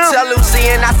gym. Tell Lucy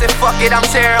and I said, fuck it, I'm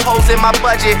tearing holes in my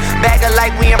budget. Bag her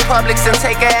like we in Publix and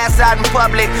take her ass out in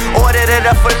public. Ordered it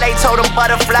up filet, told them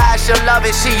butterflies, she'll love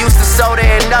it. She used to soda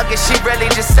and nuggets, she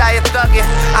really just tired thugging.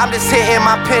 I'm just hitting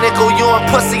my pinnacle, you and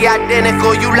pussy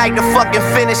identical. You like the fucking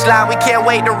finish line, we can't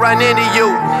wait to run into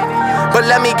you.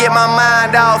 But let me get my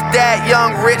mind off that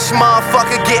young rich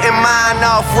motherfucker getting mine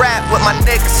off rap with my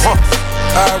niggas.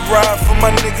 I ride for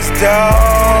my niggas,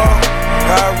 dawg.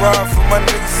 I ride for my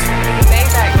niggas.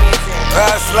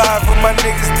 I slide for my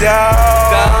niggas down.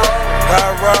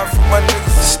 I ride for my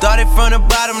niggas. Started from the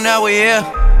bottom, now we here.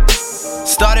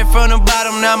 Started from the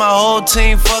bottom, now my whole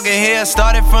team fucking here.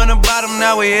 Started from the bottom,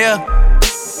 now we here.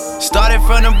 Started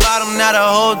from the bottom, now the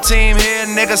whole team here.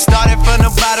 Nigga, started from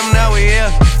the bottom, now we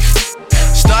here.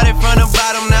 Started from the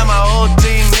bottom, now my whole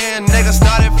team here. Nigga,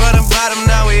 started from the bottom,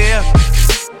 now we here.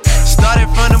 Started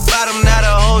from the bottom, now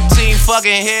the whole team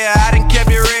fucking here. I done kept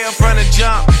it real from the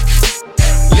jump.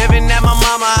 Living at my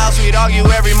mama's house, we'd argue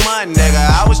every month, nigga.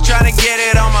 I was trying to get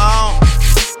it on my own.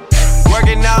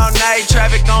 Working all night,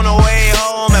 traffic on the way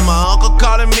home. And my uncle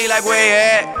calling me like, where you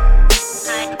at?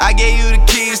 I gave you the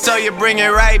keys, so you bring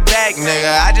it right back,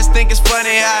 nigga. I just think it's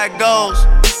funny how it goes.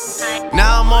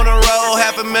 Now I'm on the road,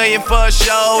 $500,000 for a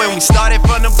show. And we started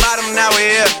from the bottom, now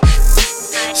we here.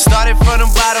 Started from the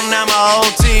bottom, now my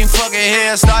whole team fucking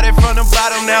here. Started from the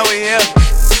bottom, now we here.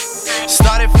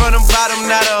 Started from the bottom,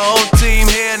 now the whole team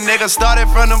here. Nigga, started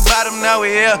from the bottom, now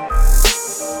we here.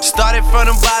 Started from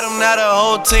the bottom, now the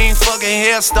whole team fucking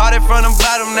here. Started from the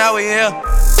bottom, now we here.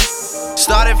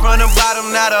 Started from the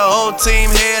bottom, now the whole team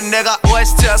here. Nigga,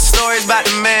 always tell stories about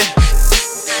the man.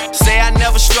 Say I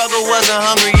never struggled, wasn't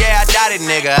hungry, yeah, I doubt it,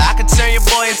 nigga. I could turn your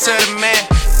boy into the man.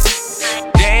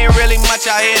 There ain't really much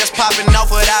out here that's popping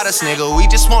off without us, nigga. We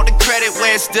just want the credit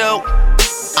where it's due.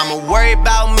 I'ma worry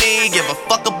about me, give a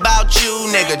fuck about you,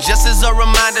 nigga. Just as a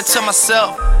reminder to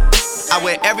myself, I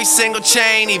wear every single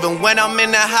chain, even when I'm in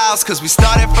the house. Cause we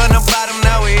started from the bottom,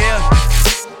 now we here.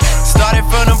 Started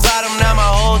from the bottom, now my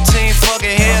whole team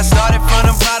fucking here. Started from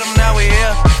the bottom, now we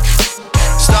here.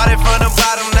 Started from the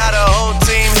bottom, now the whole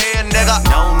team here, nigga.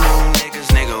 No new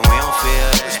niggas, nigga, we don't feel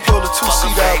that. Let's pull the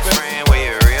 2-seat out, friend,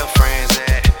 where your real friends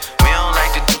at? We don't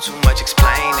like to do too much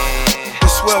explaining.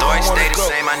 Story stay the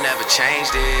same, I never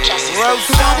changed it.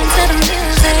 Vibing to the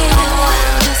music,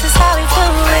 this is how we do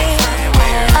it.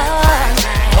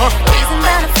 Breezing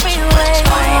down the freeway,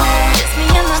 just me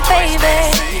and my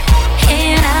baby.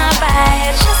 And I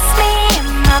ride, just me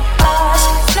and my boss.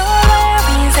 No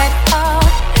worries at all.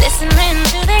 Listening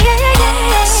to the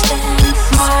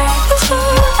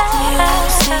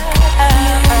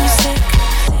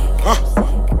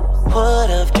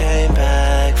Would've came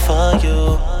back for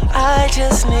you. I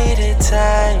just needed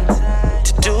time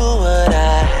to do what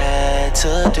I had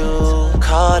to do.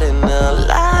 Caught in the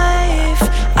life,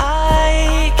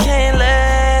 I can't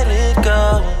let it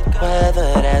go.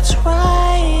 Whether that's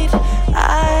right,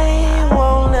 I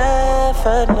won't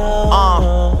ever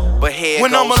know. But here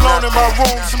when I'm alone in my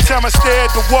room, sometimes I stare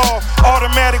at the wall.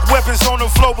 Automatic weapons on the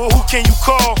floor, but who can you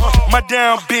call? My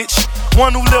down bitch,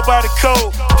 one who live by the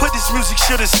code. Put this music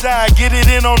shit aside, get it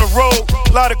in on the road.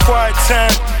 Lot of quiet time,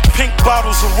 pink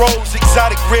bottles of rose,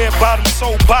 exotic red bottoms,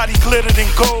 whole body glittered in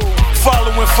gold.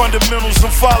 Following fundamentals, I'm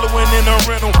following in a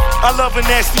rental. I love a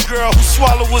nasty girl who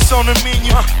swallow what's on the menu.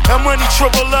 That money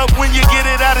triple up when you get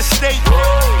it out of state.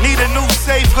 Need a new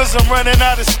safe cause I'm running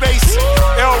out of space.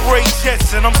 L. Ray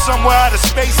Jets and I'm somewhere out of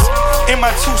space. In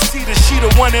my 2-seater, she the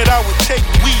one that I would take.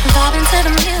 Vibing to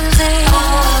the music,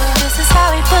 this is how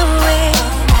we do it.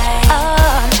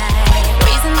 All night,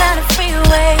 breezing down the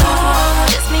freeway,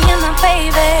 just me and my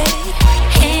baby.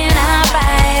 And I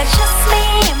ride, just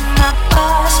me and my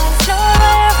boss. No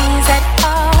worries at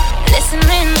all.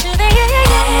 Listening to the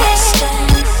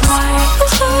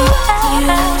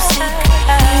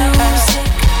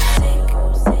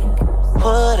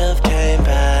Would've came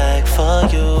back for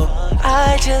you.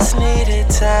 I just needed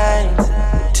time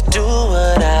to do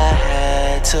what I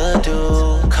had to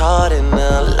do. Caught in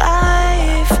the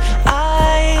life,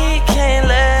 I can't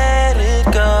let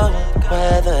it go.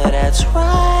 Whether that's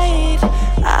right,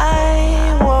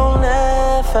 I won't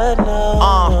ever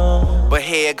know. But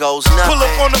here goes nothing. Pull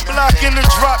up on the block in the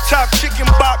drop top chicken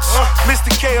box. Mr.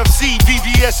 KFC,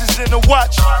 VVS is in the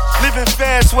watch. Living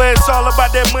fast where it's all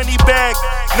about that money bag.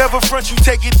 Never front, you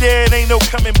take it there, it ain't no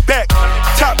coming back.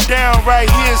 Top down, right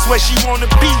here's where she wanna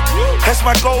be. As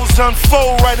my goals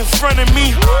unfold right in front of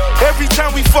me. Every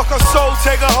time we fuck her soul,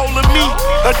 take a hold of me.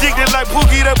 Addicted like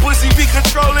Pookie, that pussy be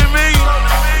controlling me.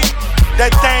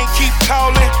 That thing keep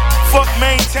calling. Fuck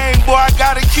maintain, boy, I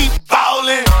gotta keep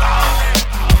ballin'.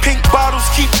 Pink bottles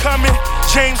keep coming.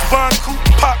 James Bond coupe,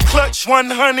 pop clutch 100.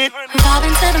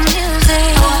 Vibing to the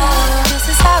music, this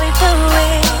is how we do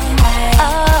it.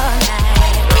 All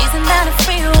night, breezing down the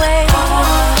freeway,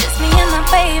 just me and my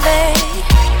baby.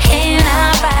 And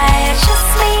I ride, just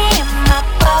me and my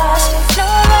boss. No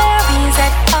worries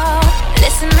at all.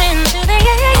 Listening to the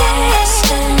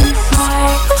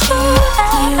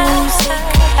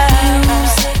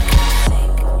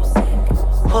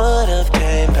Would've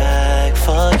came back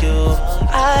for you.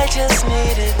 I just need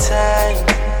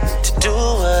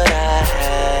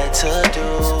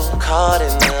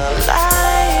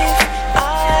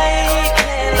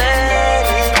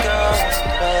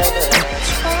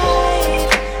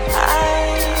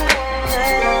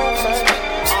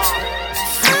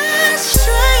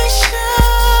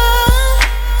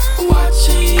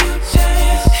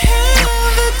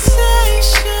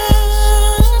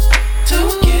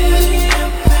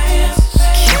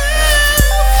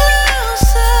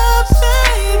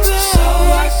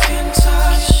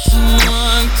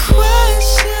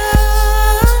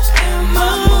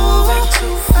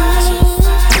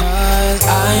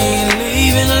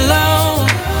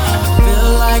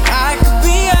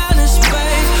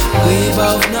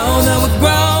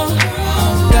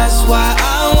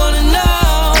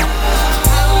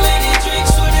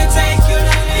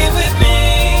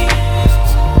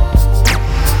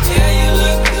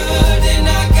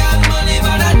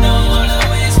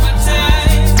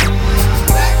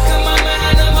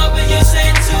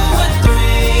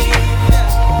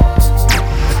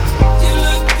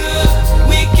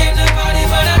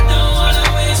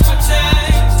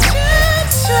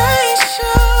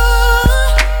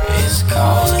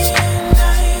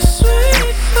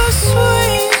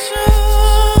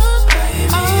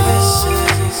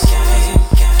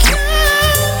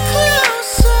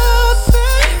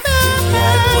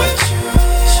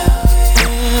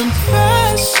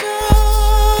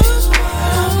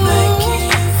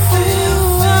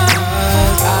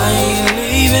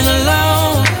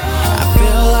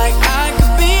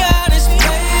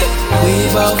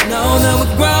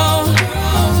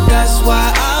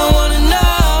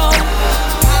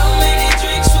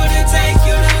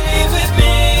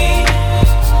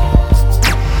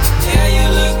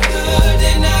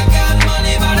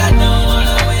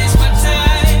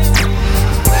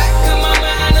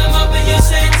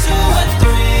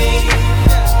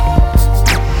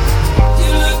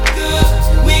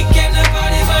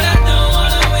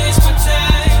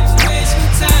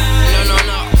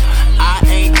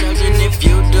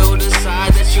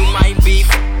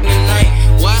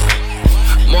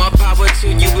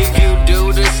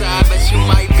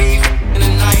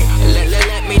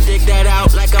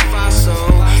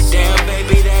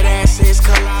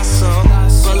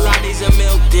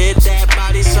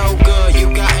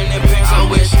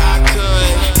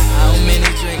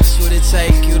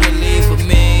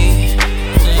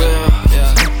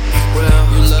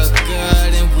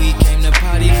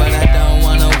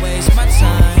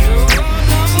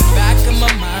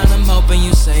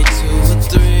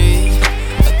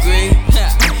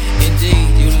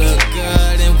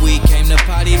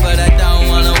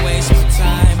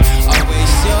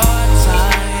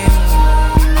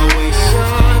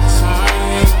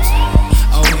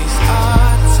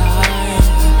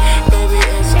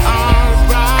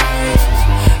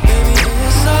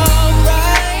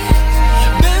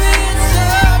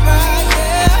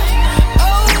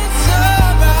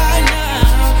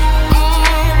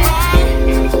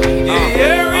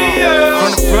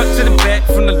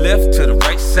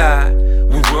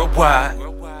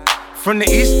From the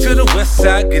east to the west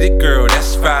side, get it, girl,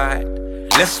 that's right.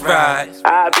 Let's ride.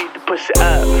 I beat the pussy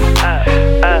up, up,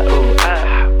 up, ooh,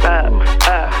 up, up,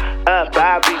 up, up.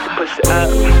 I beat the pussy up,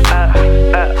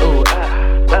 up, ooh,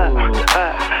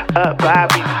 up. I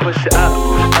beat the pussy up,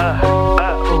 ooh,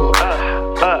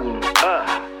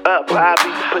 up. I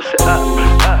beat the pussy up,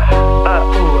 ooh, up.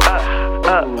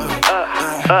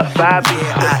 I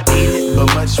eat it, but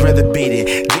much rather beat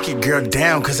it. Dick your girl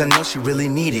down, cause I know she really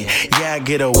need it. Yeah, I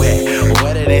get her wet,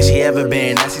 wetter than she ever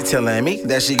been. Now she telling me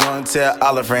that she gonna tell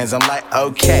all her friends. I'm like,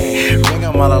 okay, bring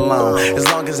them all along. As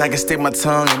long as I can stick my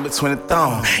tongue in between the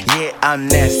thong. Yeah, I'm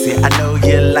nasty, I know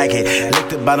you like it. Lick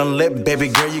the bottom lip, baby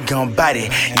girl, you gon' bite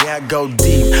it. Yeah, I go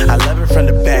deep, I love it from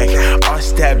the back.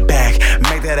 Arch that back,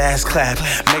 make that ass clap.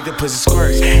 Make the pussy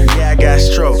squirt, yeah, I got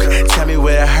stroke. Tell me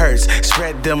where it hurts,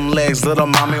 spread them legs, little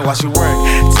mommy, watch you work.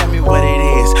 Tell me what it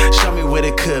is, show me what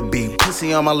it could be.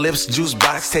 Pussy on my lips, juice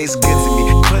box tastes good to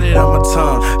me. Put it on my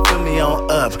tongue, fill me on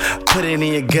up. Put it in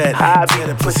your gut, get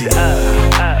the pussy up.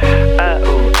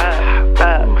 Ooh,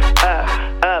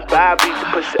 up. I beat the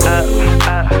pussy up, ooh,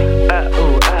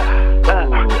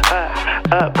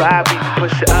 up. I beat the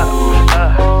pussy up, ooh,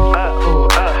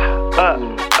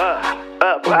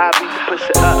 up. I beat the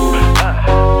pussy up,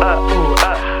 ooh,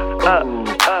 up.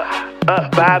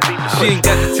 She ain't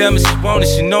got to tell me she want it.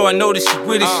 She know I know that she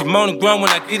with it. She moan and groan when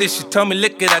I get it. She told me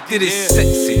lick it, I did it.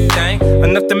 Sexy thing,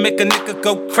 enough to make a nigga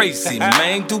go crazy.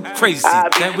 Man, do crazy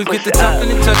thing. We get the talking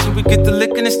and touching, we get the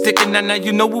licking and sticking. Now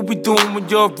you know what we doing when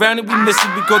you're around and we miss it.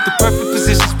 We go through perfect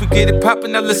positions, we get it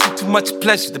popping. Now listen, too much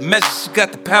pleasure. The measure, she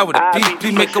got the power. The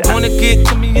PP make her wanna get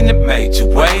to me in a major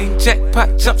way.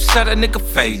 Jackpot, jump shot, a nigga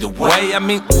fade away. I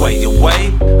mean, way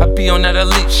away. I be on that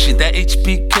elite shit, that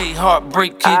HBK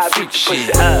heartbreak kid freak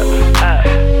shit. Up.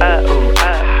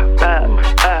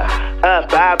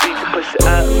 I beat the pussy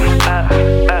up, ooh,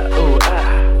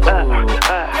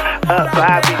 up.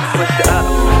 I beat the pussy up,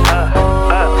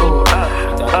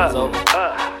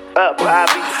 up. I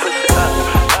beat the pussy up.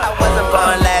 I wasn't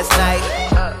born last night.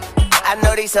 I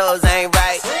know these hoes ain't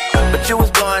right. But you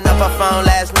was blowing up her phone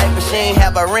last night. But she ain't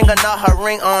have a ring or not her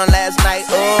ring on last night.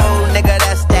 Ooh, nigga,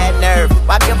 that's that nerve.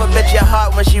 Why give a bitch your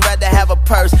heart when she rather have a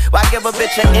purse? Why give a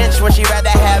bitch an inch when she rather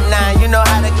have 9? You know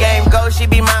how the game goes, she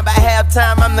be mine by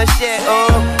halftime. I'm the shit,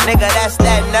 ooh, nigga, that's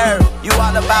that nerve. You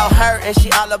all about her and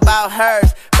she all about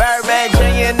hers. Birdman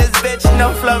Jr. and this bitch,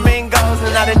 no flamingos.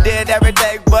 And I done did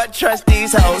everything but trust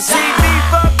these hoes. See me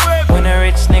fuck with. When a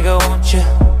rich nigga want you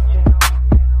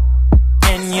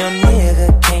and your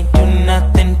nigga can't do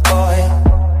nothing for you.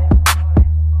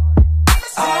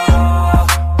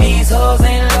 Oh, these hoes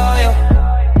ain't loyal.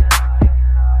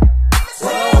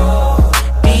 Whoa,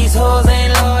 these hoes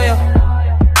ain't loyal.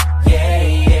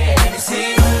 Yeah, let me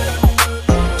see.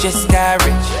 Just got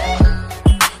rich,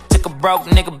 took a broke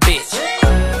nigga bitch.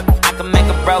 I can make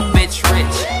a broke bitch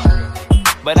rich,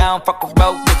 but I don't fuck with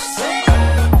broke bitches.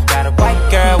 Got a white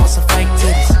girl with some fake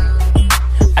titties.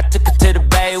 I took her to the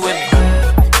bay with me.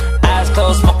 Eyes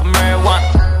closed, smoking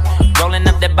marijuana. Rolling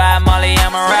up that by Molly,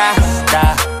 I'm a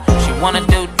rasta. She wanna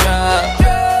do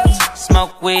drugs,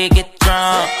 smoke weed, get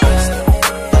drunk.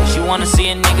 She wanna see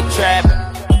a nigga trap.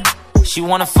 She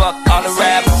wanna fuck all the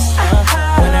rappers.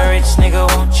 When a rich nigga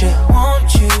want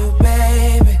you,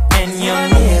 baby. And your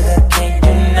nigga can't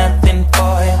do nothing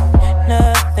for you,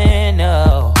 nothing,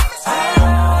 no.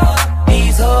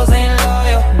 These hoes ain't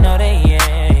loyal, no they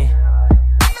ain't.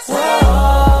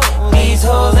 Whoa, these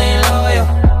hoes ain't loyal.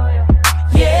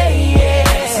 Yeah.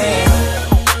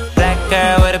 Black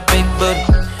girl with a big booty.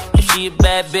 If she a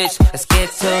bad bitch, let's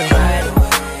get to it right away.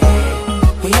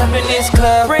 We up in this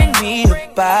club, bring me the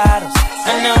bottles.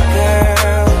 I know,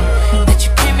 girl, that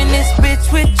you came in this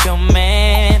bitch with your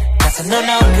man. That's a no,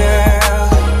 girl.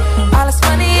 All this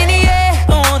money in the air,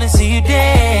 I wanna see you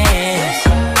dance.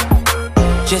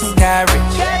 Just got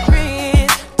rich,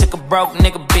 took a broke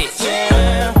nigga bitch.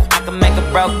 I can make a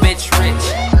broke bitch rich,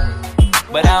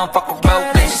 but I don't fuck with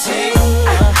broke bitches.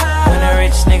 When a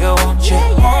rich nigga want you,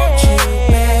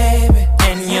 baby.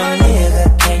 And your nigga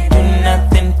can't do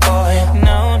nothing for you,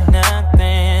 no,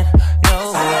 nothing, no.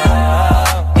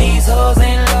 These hoes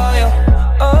ain't loyal,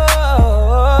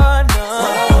 oh, no.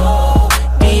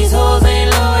 These hoes ain't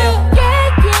loyal, yeah.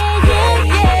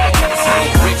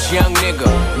 Rich young nigga,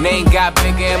 name got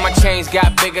bigger and my chains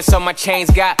got bigger, so my chains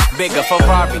got bigger.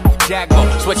 Ferrari,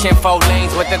 Jaguar, switching 4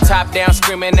 lanes with the top down,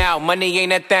 screaming out, money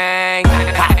ain't a thing.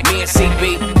 Me and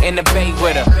CB in the bay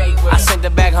with her. I sent her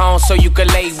back home so you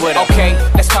could lay with her. Okay,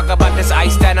 let's talk about this this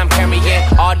ice that I'm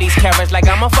carrying. All these carrots like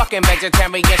I'm a fucking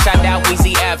vegetarian. Shout out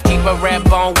Weezy F, keep a red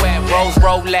bone wet. Rose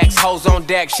Rolex, hoes on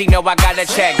deck. She know I got a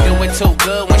check. Do it too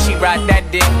good when she ride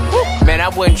that dick. Man, I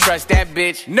wouldn't trust that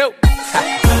bitch. Nope.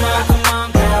 Come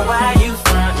on, girl, why you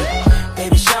frontin'?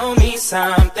 Baby, show me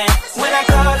something. When I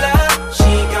call her,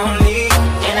 she gon' leave.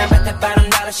 And I bet that bottom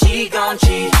dollar she gon'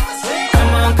 cheat.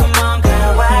 Come on,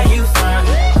 girl, why you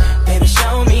frontin'? Baby,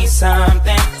 show me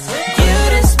something. You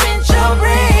done spent your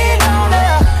bread on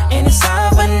her, and it's all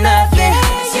for nothing.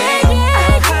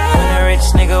 When a rich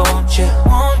nigga want you,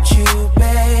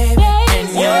 baby, and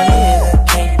your nigga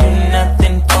can't do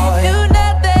nothing for you.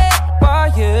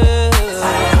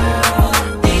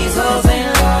 These hoes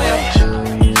ain't loyal.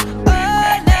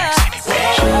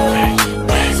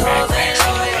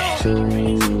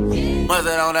 What's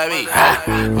that on that beat?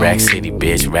 Rack City,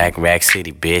 bitch. Rack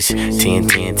City, bitch. 10,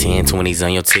 10, 10, 20s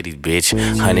on your titties, bitch.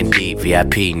 100 deep,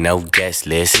 VIP, no guest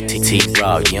list. TT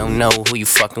Raw, you don't know who you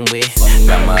fucking with.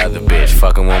 Got my other bitch,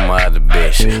 fucking with my other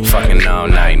bitch. Fucking all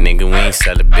night, nigga, we ain't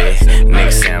sell a bit.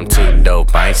 Nigga say I'm too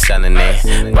dope, I ain't selling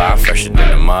it. But I'm fresher than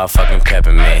the motherfucking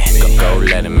peppermint. Go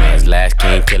Letterman's last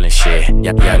king killing shit.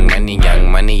 Young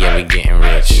money, yeah, we getting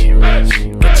rich.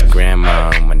 Get your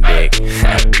grandma on my dick.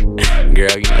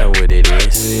 Girl, you know what it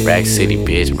is. Rack City,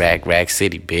 bitch. Rack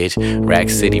City, bitch. Rack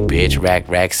City, bitch.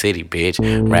 Rack City,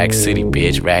 bitch. Rack City,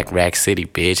 bitch. Rack City,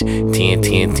 bitch. 10,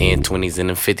 10, 10, 20s and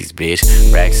the 50s,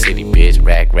 bitch. Rack City, bitch.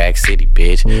 Rack City,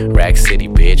 bitch. Rack City,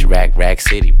 bitch. Rack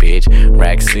City, bitch.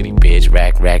 Rack City, bitch.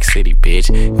 Rack City, bitch.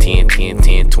 10, 10,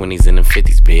 10, 20s and the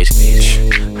 50s,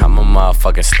 bitch. I'm a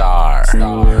motherfucking star.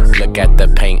 Look at the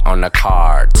paint on the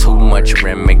car. Too much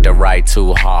rim, make the ride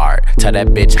too hard. Tell that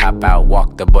bitch hop out,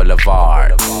 walk the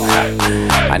boulevard.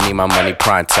 I need my money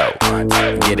pronto.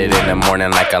 Get it in the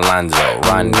morning like Alonzo.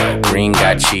 Rondo, green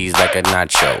got cheese like a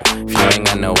nacho. If you ain't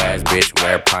got no ass, bitch,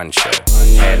 wear poncho.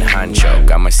 Head honcho,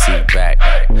 got my seat back.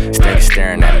 Nigga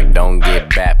staring at me, don't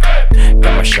get back.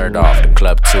 Got my shirt off, the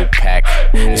club 2-pack.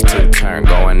 It's 2-turn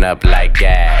going up like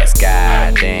gas.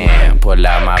 God damn, pull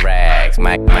out my rags.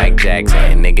 Mike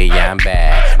Jackson, nigga, yeah, I'm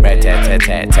bad.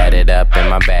 Rat-tat-tat-tat, tat it up in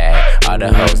my bag. All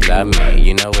the hoes love me,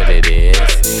 you know what it is.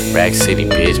 Rack City,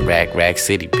 bitch. Rack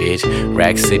City, bitch.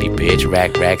 Rack City, bitch.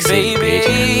 Rack City,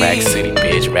 bitch. Rack City,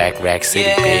 bitch. Rack City,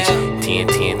 bitch. 10,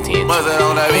 10, 10. What's that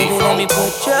on that beat? Baby, let me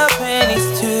put your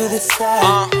panties to the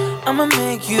side. I'ma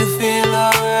make you feel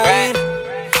alright.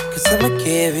 Cause I'ma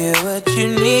give you what you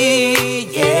need,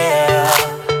 yeah.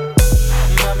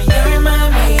 Mommy, you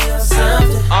remind me of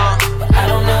something, but I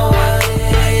don't know what it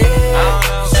is.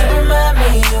 Cause you remind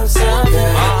me of something,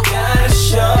 you gotta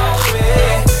show me.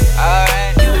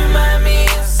 Alright. You remind me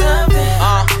of something,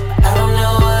 I don't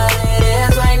know what it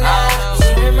is right now. Cause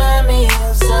you remind me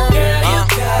of something, you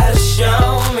gotta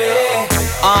show me.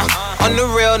 On the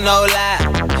real, no lie.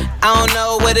 I don't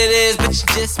know what it is, but you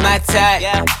just my type.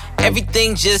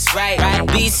 Everything just right.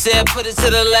 B said, put it to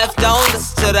the left, don't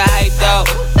listen to the hype though.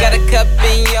 Got a cup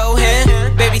in your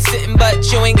hand, baby sitting, but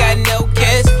you ain't got no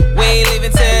kiss. We ain't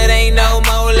leaving till it ain't no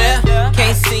more left.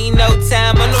 Can't see no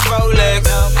time on the Rolex.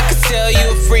 I can tell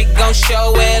you a freak gon'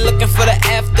 show it. Looking for the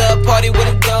after party with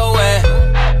a dough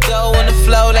at. Dough on the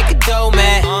flow like a dough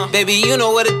man. Baby, you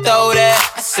know where to throw that.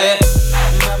 I said,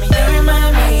 Mommy, you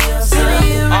remind me of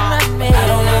something. I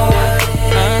don't know what it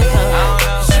is.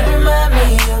 You remind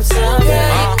me of something.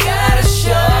 You gotta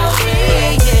show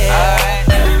me, yeah.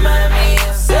 You remind me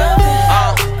of something.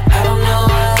 I don't know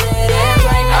what it is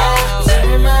right now. You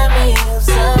remind me of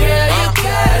something. Girl, you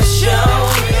gotta show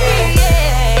me,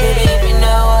 yeah. Baby, if you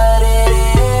know what it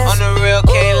is. on the real,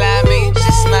 can't lie, me,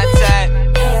 just my type.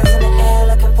 Hands in the air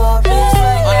looking for a bitch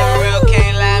right On the now. real,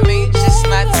 can't lie, me, just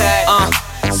my type.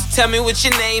 So tell me what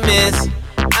your name is.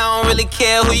 I don't really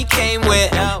care who you came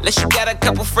with. Unless you got a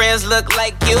couple friends look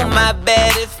like you. My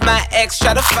bad if my ex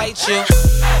try to fight you.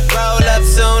 Roll up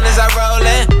soon as I roll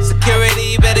in.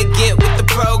 Security better get with the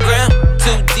program.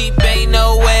 Too deep, ain't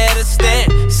nowhere to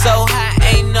stand. So high,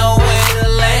 ain't nowhere to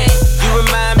land. You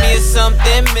remind me of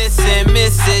something missing,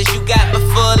 missus. You got my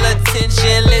full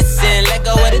attention. Listen, let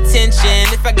go of the tension.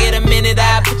 If I get a minute,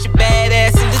 I'll put your bad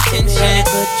ass in detention.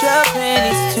 Put your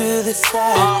panties to the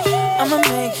side. I'ma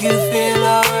make you feel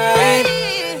alright.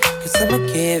 Cause I'ma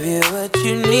give you what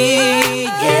you need,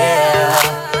 yeah.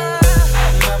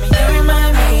 Mommy, you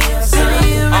remind me of something.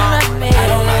 You remind me. I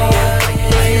don't know what it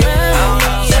is.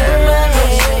 You remind me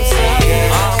of something.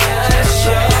 Gotta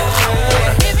show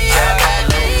me.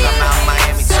 I'm out in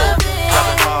Miami too.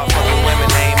 Clubbing hard, fucking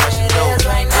women, ain't much to do.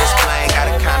 This plane got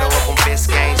a condo up on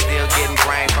Biscayne. Still getting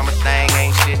brain from a thing,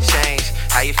 ain't shit changed.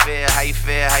 How you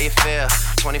feel?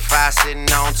 25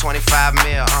 sitting on 25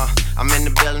 mil, I'm in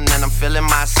the building and I'm feeling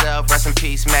myself. Rest in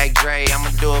peace, Mac Dre. I'ma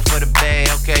do it for the bay,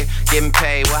 okay? Getting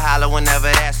paid, we'll holler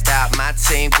whenever that stop. My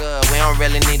team good, we don't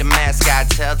really need a mascot.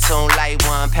 Tell Tune Light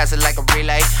One, pass it like a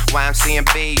relay. YMC and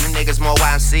B, you niggas more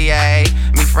YMCA.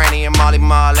 Me, Franny, and Molly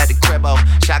Mall at the cribbo.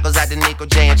 Shot goes out to Nico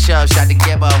J and Chubb, shot to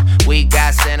Gibbo. We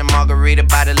got Santa Margarita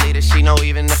by the leader. She know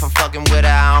even if I'm fucking with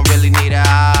her, I don't really need her.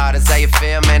 Oh, that's how you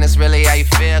feel, man, that's really how you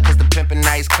feel. Cause the pimpin'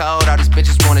 nice cold, all these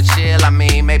bitches wanna chill. I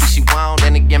mean, maybe she won't,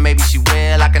 then again, maybe she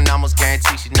will. I can almost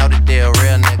guarantee she know the deal.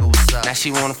 Real nigga, what's up? Now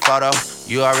she want a photo,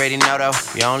 you already know though.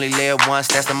 You only live once,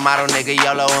 that's the motto, nigga.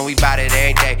 YOLO, and we bout it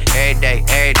every day, every day,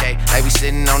 every day. Like we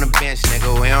sitting on the bench,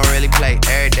 nigga, we don't really play.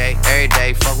 Every day, every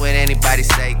day. Fuck what anybody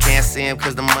say. Can't see him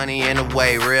cause the money in the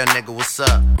way. Real nigga, what's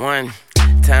up? One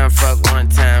time, fuck one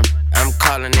time. I'm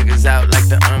calling niggas out like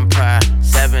the umpire.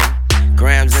 7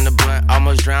 grams in the blunt,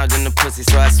 almost drowned in the pussy,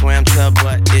 so I swam to her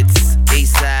butt. It's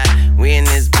Eastside, we in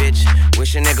this bitch.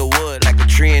 Wish a nigga would, like a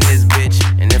tree in this bitch.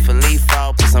 And if a leaf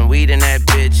fall, put some weed in that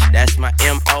bitch. That's my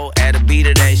M.O. at a beat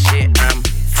of that shit. I'm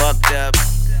fucked up,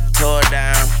 tore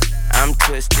down, I'm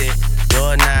twisted,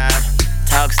 doorknob,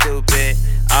 talk stupid,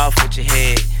 off with your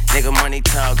head. Nigga money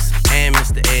talks, and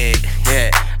Mr. Ed,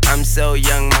 yeah. I'm so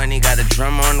young money, got a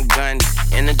drum on the gun,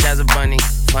 Energizer bunny.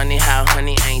 Funny how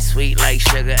honey ain't sweet like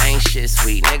sugar, ain't shit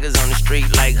sweet. Niggas on the street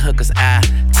like hookers, I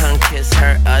tongue kiss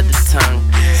her other tongue.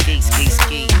 Ski, ski,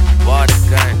 ski, water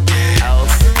gun. Oh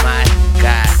my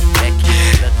God, Becky,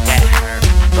 look at her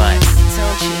butt.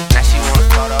 Don't you? Now she want a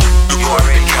photo, you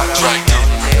already know the right.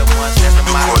 Only live once, that's the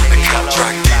motto, nigga. YOLO,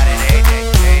 got it every day,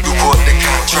 every day. Report the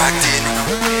contract in.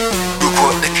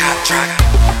 Report the contract.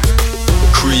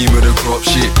 Cream of the crop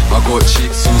shit. I got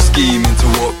chicks who scheming to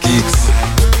what gigs.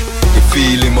 You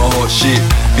feeling my hot shit.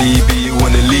 Baby, you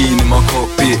wanna lean in my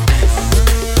cockpit.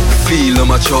 Feel on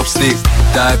my chopstick.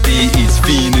 Diabetes,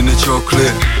 fiending the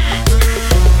chocolate.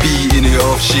 Beating it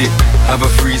off shit. Have a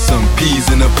threesome,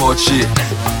 peas in a pod shit.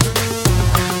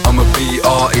 I'm a beat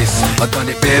artist, I done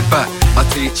it bareback, I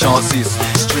take chances.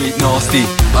 Straight nasty,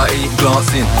 I ain't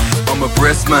glancing. I'm a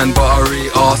breast man, but I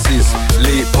rate asses.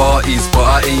 Late parties, but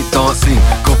I ain't dancing.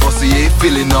 Courvoisier ain't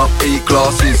filling up 8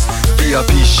 glasses.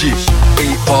 VIP shit,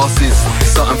 8 passes.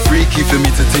 Something freaky for me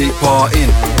to take part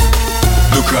in.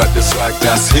 Look at the swag,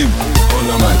 that's him.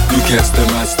 Holla man, look at the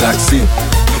man stacks in.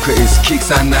 Look at his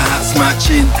kicks and the hats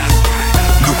matching.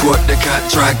 Look what the cat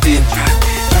dragged in.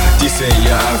 This ain't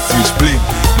your average bling.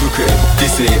 Look at him,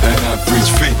 this ain't an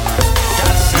average thing.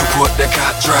 Look what the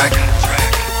cat drag.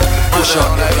 Push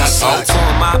up the black side. Two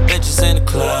of my bitches in the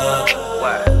club,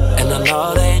 and I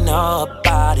know they know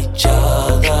about each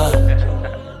other.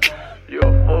 You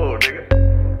a fool,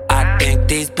 nigga. I think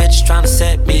these bitches tryna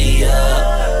set me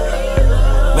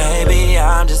up. Maybe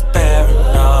I'm just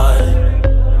paranoid.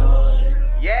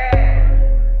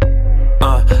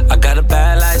 I got a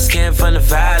bad light skin from the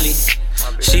valley.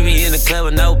 She be in the club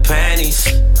with no panties.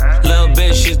 Little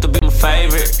bitch used to be my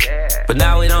favorite, but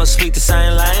now we don't speak the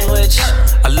same language.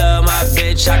 I love my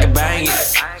bitch, I can bang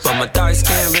it, but my dark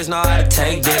skin bitch know how to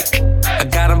take dick. I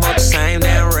got them both the same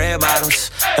damn red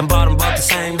bottoms, and bought them both the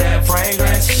same damn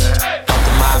fragrance. Both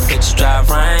of my bitches drive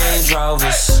Range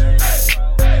Rovers.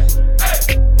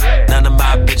 None of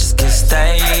my bitches can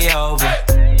stay over.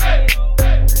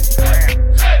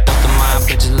 Both of my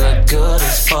bitches look good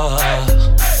as fuck.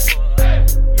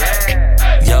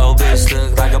 Yo, bitch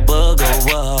look like a booger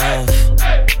wolf.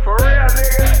 For real,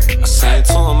 nigga. I seen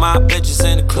 2 of my bitches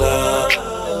in the club,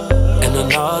 and I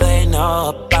know they know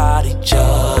about each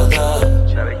other.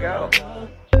 Shut it go.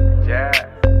 Yeah.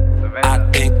 I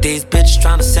think these bitches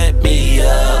tryna set me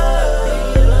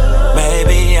up.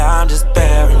 Maybe I'm just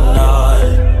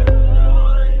paranoid.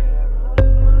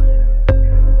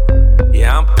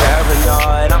 Yeah, I'm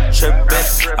paranoid, I'm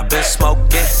trippin'. I've been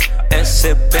smoking and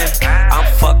sipping. I'm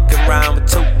fucking around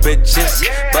with 2 bitches,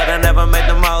 but I never make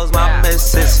them hoes my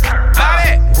missus.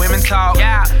 Women talk,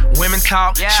 women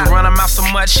talk. She run her mouth so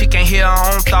much she can't hear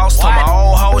her own thoughts. Told my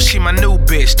old hoe she my new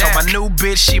bitch. Told my new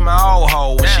bitch she my old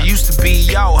hoe. When she used to be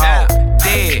yo hoe,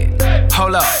 dead.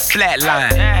 Hold up,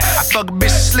 flatline. I fuck a bitch to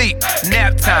sleep,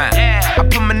 nap time. I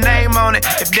put my name on it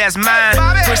if that's mine.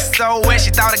 Pussy so wet she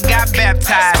thought I got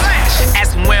baptized.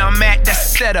 Asking where I'm at, that's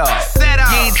a setup.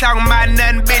 You ain't talking about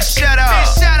nothing, bitch, shut up.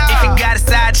 If you got a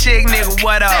side chick, nigga,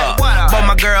 what up? Both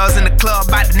my girls in the club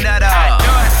bout to nut up.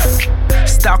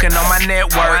 Stalking on my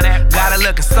network. Got her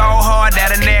looking so hard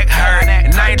that her neck hurt.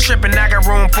 And I ain't tripping, I got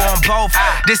room for them both.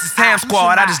 This is Ham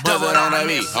Squad, I just double it on that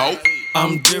beat.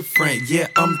 I'm different, yeah,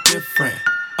 I'm different.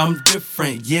 I'm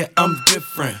different, yeah, I'm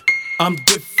different. I'm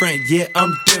different, yeah,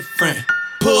 I'm different.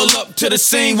 Pull up to the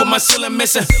scene with my ceiling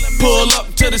missing. Pull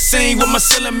up to the scene with my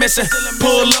ceiling missing.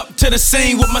 Pull up to the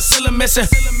scene with my ceiling missing.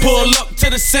 Pull up to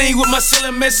the scene with my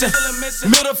ceiling missing.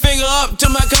 Middle finger up to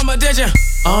my competition.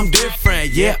 I'm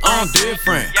different, yeah, I'm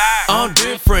different. I'm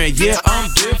different, yeah, I'm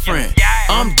different.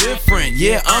 I'm different,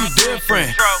 yeah, I'm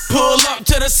different. Pull up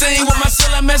to the scene with my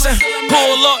ceiling missing.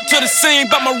 Pull up to the scene,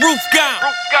 but my roof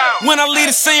gone. When I leave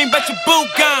the scene, bet your boot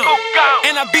gone.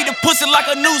 And I beat the pussy like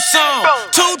a new song.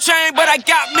 2 chain, but I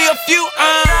got me a few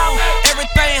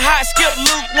everything hot, skip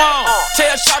lukewarm.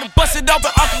 Tell Shawty to bust it open,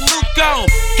 Uncle Luke on.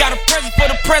 Got a present for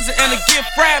the present and a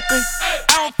gift wrapping.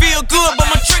 I don't feel good, but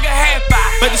my trigger happy.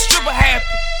 But the stripper happy,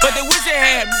 but they wish they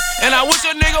had me. And I wish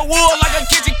a nigga would like a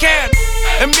kitchen cabinet.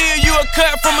 And me and you are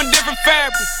cut from a different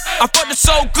fabric. I fucked it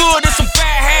so good, it's a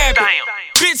bad habit.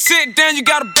 Bitch, sit down, you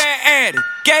got a bad addict.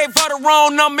 Gave her the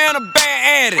wrong number and a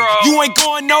bad addict. You ain't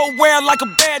going nowhere like a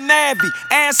bad nabby.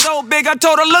 Ass so big, I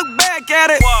told her, look back at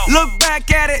it. Look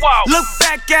back at it. Look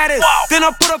back at it. Then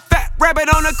I put a fat rabbit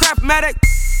on the Craftmatic.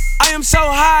 I am so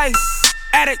high,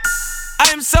 addict. I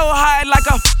am so high like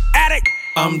a addict.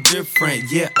 I'm different,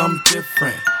 yeah, I'm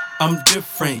different. I'm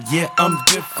different, yeah, I'm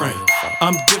different.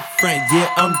 I'm different, yeah,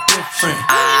 I'm different.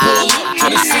 Pull up to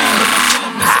the scene with my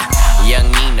feeling missing.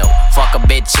 Young Nino, fuck a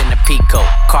bitch in the Pico.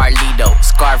 Carlito,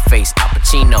 Scarface, Al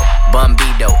Pacino,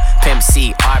 Bumbido, Pimp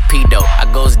C, Arpedo. I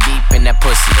goes deep in that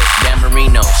pussy. Dan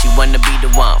Marino, she wanna be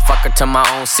the one. Fuck her to my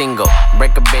own single.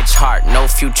 Break a bitch heart, no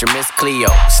future, Miss Cleo.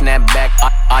 Snap back,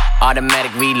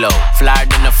 automatic reload. Flyer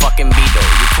than a fucking Beetle,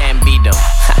 you can't beat them.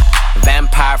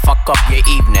 Vampire, fuck up your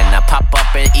evening. I pop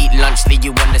up and eat lunch, leave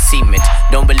you on the cement.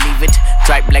 Don't believe it?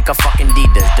 Dripe like a fucking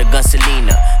Deez. The gun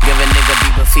Selena, give a nigga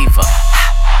Bieber fever.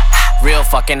 Real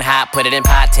fucking hot, put it in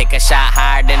pot, take a shot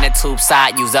higher than the tube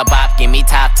side. Use a bop, give me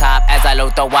top. As I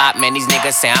load the wop, man, these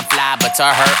niggas say I'm fly, but to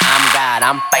her, I'm God.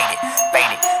 I'm faded.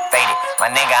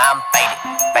 My nigga, I'm faded.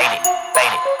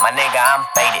 My nigga, I'm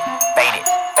faded.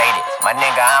 My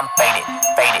nigga, I'm faded.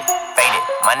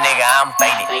 My nigga, I'm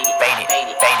faded.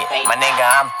 My nigga,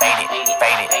 I'm faded.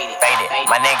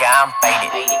 My nigga, I'm faded.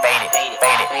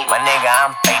 My nigga, I'm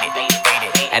faded.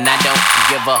 And I don't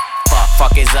give a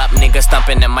fuck is up, nigga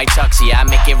stumping in my chucks. Yeah, I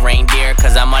make it reindeer,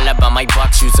 cause I'm all about my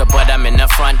bucks. Use to put them in the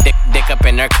front, dick up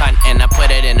in her cunt. And I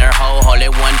put it in her hole, hold it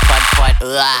one putt.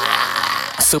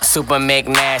 Super Mick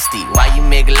nasty. Why you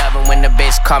Mick loving when the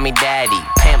bitch call me daddy?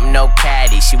 Pimp no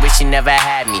caddy, she wish she never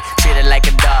had me. Treat her like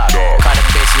a dog, call the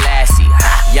bitch Lassie.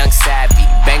 Young savvy,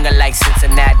 banger like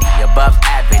Cincinnati. Above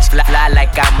average, fly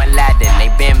like I'm Aladdin. They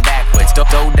bend backwards,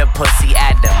 throw the pussy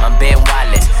at them. I'm Ben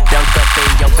Wallace, dunk up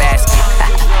in your basket.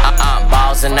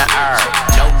 Balls in the air.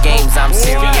 No games, I'm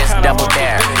serious, double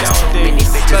dare. Too many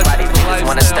bitches, why these niggas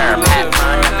wanna stir? Pat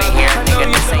Pun up in here,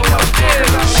 nigga, this ain't no dare.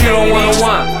 She don't wanna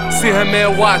whine, see her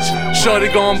man watching.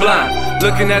 Shorty going blind,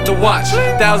 looking at the watch.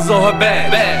 Thousands on her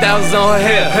bag, thousands on her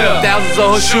hair, thousands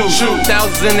on her shoes,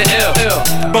 thousands in the air.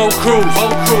 Boat cruise,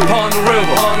 upon the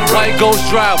river. White ghost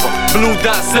driver, blue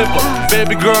dot sipper.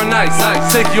 Baby girl nice,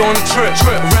 take you on a trip.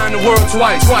 Around the world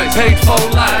twice, paid for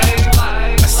life.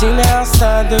 Seen her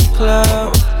outside the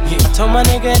club. I told my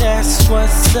nigga that's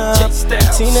what's up.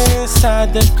 Seen her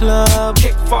inside the club,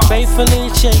 faithfully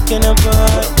shaking her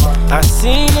butt. I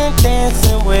seen her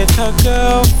dancing with her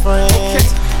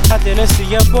girlfriends. I didn't see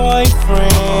her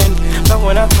boyfriend, but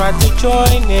when I tried to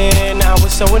join in, I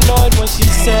was so annoyed when she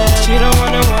said she don't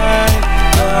wanna wind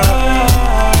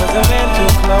up, cause the man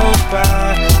too close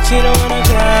by. She don't wanna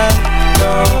grind,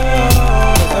 no,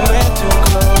 cause the man too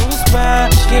close by.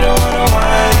 She don't wanna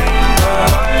wind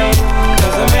up,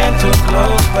 cause the man too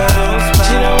close by.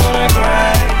 She don't wanna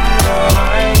grind, no,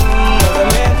 cause the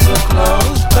man too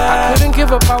close by. I couldn't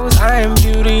give up, I was eyeing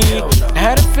beauty. I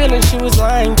had a feeling she was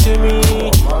lying to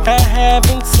me. I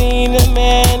haven't seen a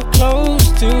man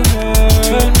close to her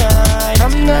tonight.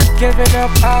 I'm not giving up,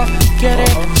 I'll get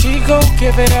it. She gon'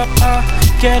 give it up, I'll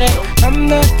get it. I'm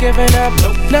not giving up,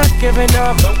 not giving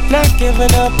up, not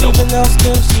giving up. Even though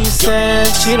still she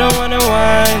says she don't wanna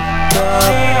wind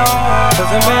up, cause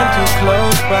the man too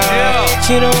close by.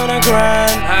 She don't wanna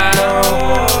grind, no,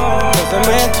 cause the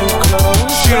man too close by.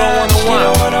 She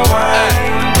don't wanna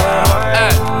wind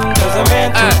up, cause the man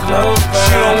too close by.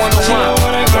 She don't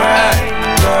wanna grind,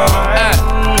 no,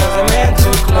 cause the man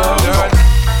too close.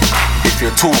 If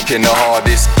you're talking the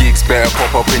hardest, gigs better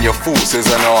pop up in your thoughts as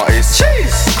an artist.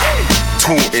 Jeez.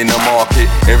 Talk in the market,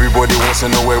 everybody wants to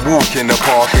know where walk in the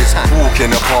park is. Walk in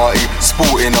the party,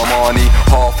 sporting Armani.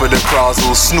 Half of the crowds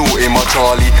all snorting my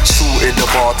Charlie. Sorted the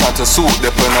bar, time to sort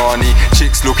the panani.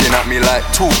 Chicks looking at me like,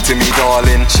 talk to me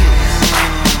darling.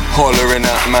 hollering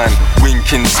at man,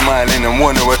 winking, smiling and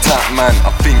wanna attack man.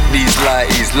 I think these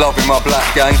lighties loving my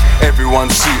black gang.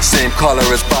 Everyone's suit same colour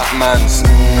as Batman's.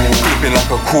 Flipping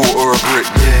like a quarter or a brick.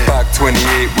 Bag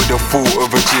 28 with the thought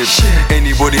of a jib.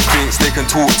 Anybody thinks they can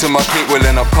talk to my clip, well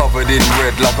then I'm covered in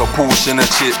red like a portion of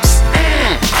chips.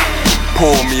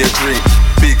 Pour me a drink.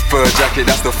 Big fur jacket,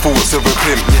 that's the thoughts of a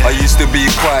pimp. I used to be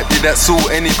quiet, did that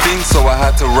sort anything? So I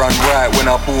had to run right when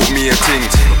I bought me a ting.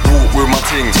 Walk with my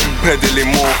ting, peddling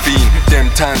morphine.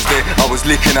 Them times there, I was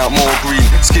licking out more green.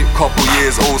 Skip couple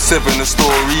years, 07 the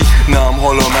story. Now I'm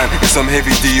hollow man in some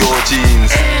heavy Dior jeans.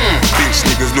 Bitch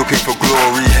niggas looking for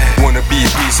glory. Wanna be a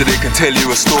piece so they can tell you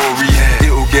a story.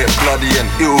 It'll get bloody and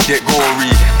it'll get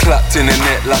gory. Clapped in the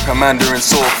net like a mandarin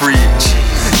saw free.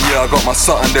 Yeah, I got my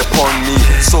something upon me.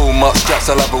 So much straps,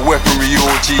 I'll have a weaponry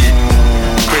orgy.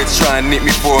 Feds try and nick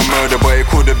me for a murder, but it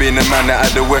could have been the man that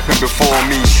had the weapon before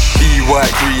me. E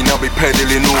white green, I'll be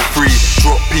peddling all free.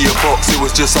 Drop P a box, it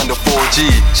was just under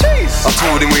 4G. I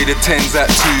told him weigh the 10's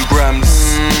at 2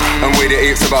 grams and weigh the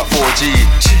 8's about 4G.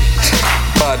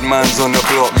 Bad man's on the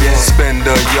block,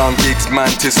 Spender, Young Gigs,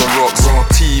 Mantis and Rocks.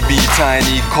 TB,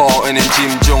 Tiny, Carlton and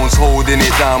Jim Jones holding it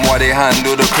down while they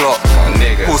handle the clock.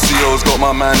 Pussy O's got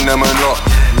my man them and lot.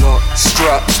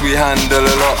 Straps we handle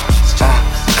a lot.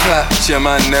 Claps your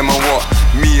man them and what?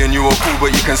 Me and you are cool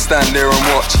but you can stand there and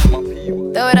watch.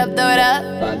 Throw it up,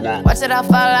 watch it all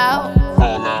fall out.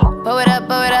 Blow it up,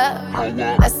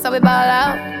 that's how we ball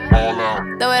out.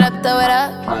 Throw it up,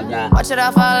 watch it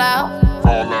all fall out.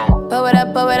 Blow it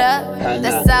up,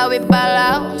 that's how we ball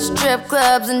out. Strip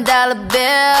clubs and dollar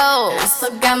bills.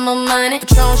 Still got more money.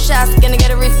 Patron shots, gonna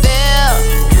get a refill.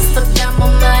 Still got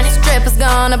more money. Strippers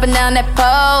going up and down that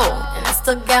pole. And I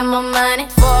still got more money.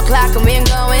 4 o'clock and we ain't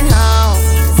going home.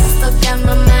 I still got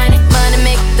more money. Money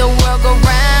make the world go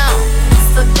round. I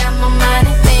still got more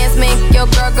money. Bands make your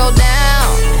girl go down.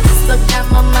 I still got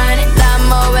more money. Lot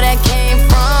more where that came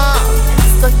from. I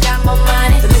still got more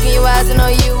money. The look in your eyes, I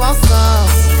know you want some.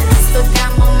 Still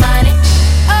got more money.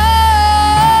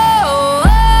 Oh,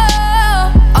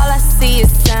 all I see is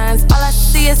signs. All I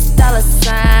see is dollar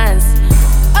signs.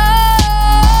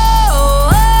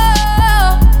 Oh,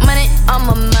 money on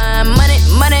my mind. Money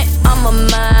on my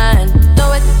mind.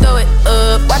 Throw it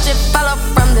up. Watch it fall off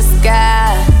from the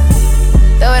sky.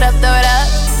 Throw it up.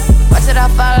 Watch it all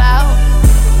fall out.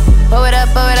 Blow it up.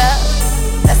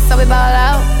 That's how we ball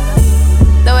out.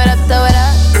 Throw it up.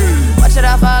 Watch it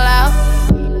all fall out.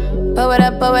 Blow it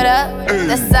up,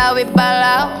 that's how we ball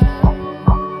out.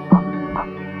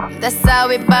 That's how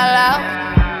we ball out.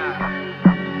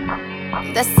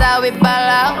 That's how we ball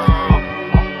out.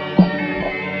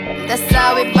 That's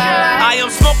how we ball out. I am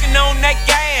smoking on that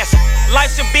gas.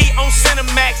 Life should be on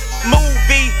Cinemax.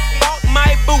 Movie. Bought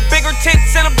my boo, bigger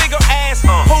tits and a bigger ass.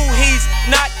 Who he's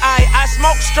not I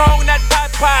smoke strong, not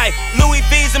pie. Louis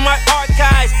V's in my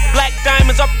archives. Black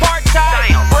diamonds are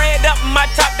part-time. Bread up and my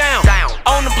top down.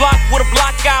 On the block with a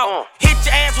block out. Hit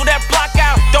your ass with that block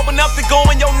out. Dope enough to go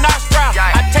in your nostril.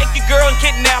 I take your girl and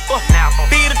kidnap her.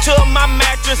 Feed her to my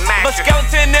mattress. But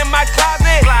skeleton in my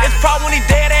closet. It's probably when he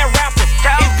dead ass rappers.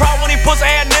 It's probably when he pussy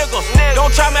ass niggas.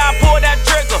 Don't try me, I pull that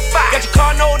trigger. Got your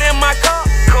car note in my car.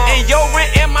 And your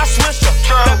rent in my swisher.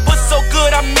 That pussy so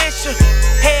good I miss you.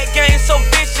 Head game so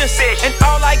vicious. And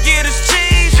all I get is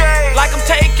cheese. Like I'm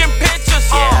taking pictures.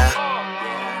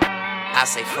 I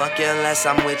say fuck you unless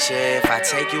I'm with you. If I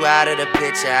take you out of the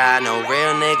picture, I know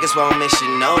real niggas won't miss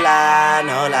you. No lie, yeah.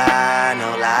 No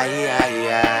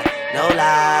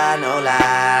lie,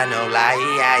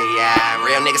 yeah.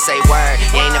 Real niggas say word,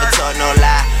 you ain't never told no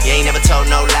lie. You ain't never told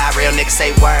no lie. Real niggas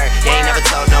say word, you ain't never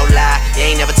told no lie. You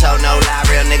ain't never told no lie.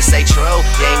 Real niggas say true,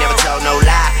 you ain't never told no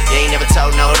lie. You ain't never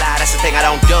told no lie. That's the thing I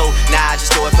don't do. Nah, I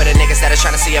just do it for the niggas that are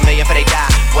trying to see a million for they die.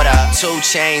 What up? 2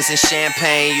 chains and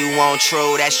champagne, you want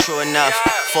true? That's true enough.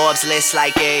 Forbes list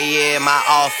like yeah. My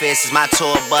office is my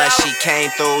tour bus. She came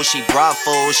through, she brought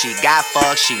food, she got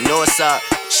fucked, she knew what's up.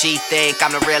 She think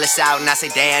I'm the realest out, and I say,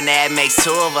 damn, that makes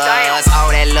 2 of us.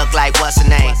 Oh, that look like what's her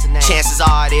name? Chances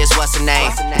are it is what's her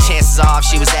name. Chances are if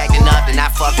she was acting up, then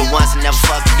I fucked her once and never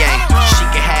fucked again. She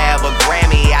can have a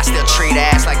Grammy, I still treat her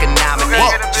ass like a nominee.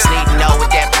 Just need to know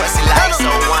what that pussy like, so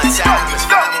one time.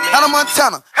 Hannah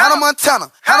Montana, Hannah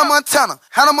Montana, Hannah Montana,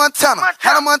 Hannah Montana,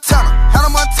 Hannah Montana, Hannah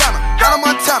Montana, Hannah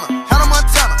Montana, Hannah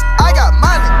Montana. I got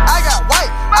Miley, I got white,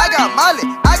 I got Miley,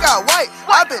 I got white.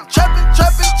 I've been trapping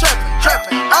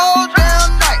all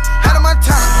damn night. Hannah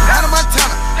Montana, Hannah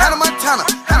Montana, Hannah Montana,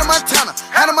 Hannah Montana,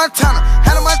 Hannah Montana,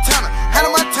 Hannah Montana,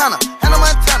 Hannah Montana, Hannah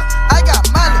Montana. I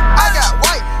got Miley, I got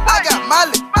white, I got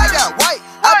Miley, I got white.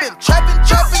 I've been trapping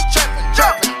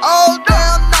all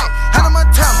damn night. Hannah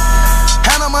Montana,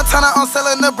 Hannah Montana. Montana, I'm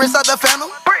selling the bricks out the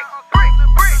Phantom.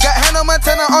 Got Hannah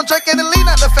Montana, I'm drinking the lean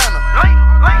out the Phantom.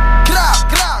 Get out.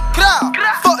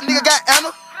 Fuck nigga got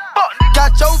Anna.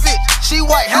 Got your bitch, she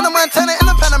white. Hannah Montana in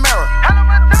the Panamera.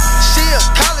 She a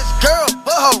college girl,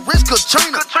 but her wrist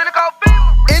Katrina.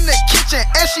 In the kitchen,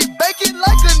 and she baking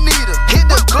like Anita. Hit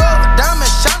the club, diamond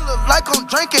shine, look like I'm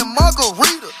drinking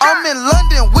margarita. I'm in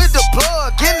London with the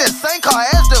plug, in the same car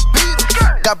as the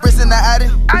Beatles. Got bricks in the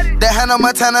Addy, that Hannah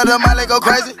Montana, the Miley go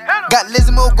crazy. Got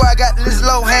Lizzie McGuire, got Liz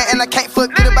Lohan, and I can't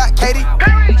forget about Katie.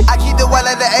 I keep the white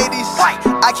like the 80s,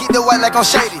 I keep the white like I'm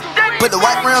shady. Put the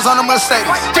white rims on the Mercedes.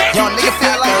 Young nigga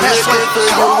feel like that sweet.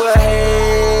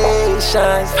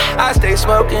 I stay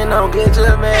smoking on good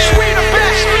Jamaicans.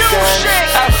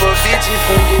 I fuck bitches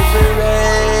from different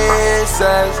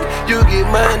races. You get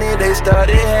money, they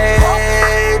started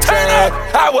hating.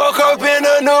 I woke up in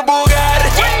a new Bugatti.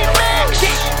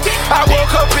 I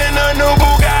woke up in a new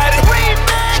Bugatti.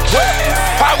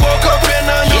 I woke up in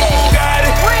a new Bugatti.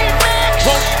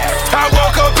 I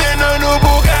woke up in a new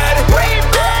Bugatti.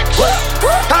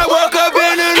 I woke up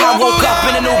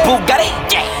in a new Bugatti.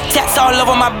 Tats all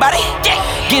over my body.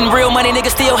 Getting real money,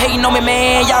 niggas still hating on me,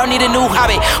 man. Y'all need a new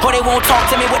hobby. Or they won't talk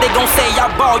to me, what they gon' say?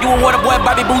 Y'all ball, you a water boy,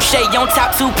 Bobby Boucher. You on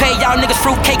top 2Pay, y'all niggas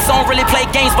fruitcakes. Don't really play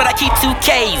games, but I keep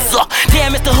 2Ks.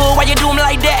 Damn, Mr. Hood, why you do 'em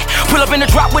like that? Pull up in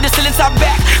the drop with the ceiling top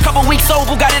back. Couple weeks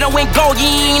old, Bugatti done went gold. You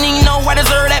ain't even know I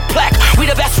deserve that plaque. We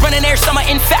the best running air summer,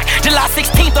 in fact. July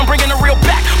 16th, I'm bringing the real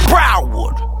back.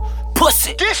 Broward.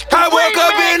 Pussy. I woke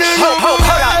up in a new hold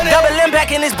on. Double impact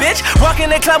in this bitch. Walk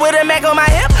in the club with a Mac on my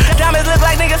hip. Diamonds look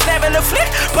like niggas snapping the flick.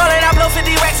 Ballin', I blow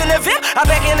 50 racks in the VIP. I'm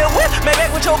back in the whip. Made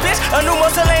back with your bitch. A new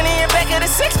Mussolini back of the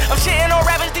 6. I'm shitting on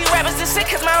rappers. These rappers is sick.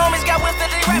 Cause my homies got whipped.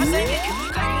 These rappers they get.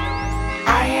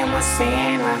 I am a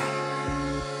sinner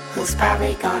who's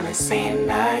probably gonna sin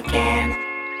again.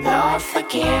 Lord,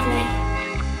 forgive me.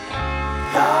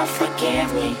 Lord,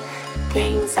 forgive me.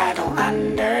 Things I don't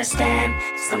understand.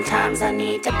 Sometimes I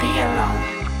need to be alone.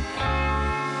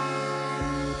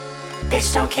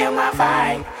 Bitch, don't kill my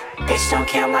vibe. Bitch, don't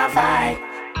kill my vibe.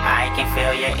 I can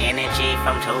feel your energy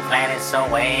from 2 planets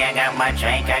away. I got my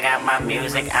drink, I got my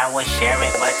music, I would share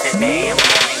it, but today I'm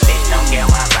feeling. Bitch, don't kill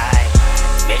my vibe.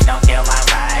 Bitch, don't kill my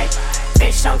vibe.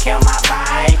 Bitch, don't kill my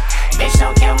vibe. Bitch,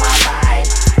 don't kill my vibe.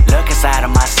 Look inside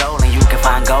of my soul and you can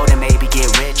find gold and maybe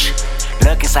get rich.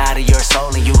 Look inside of your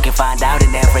soul and you can find out it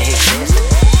never exists.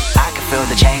 I can feel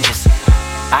the changes.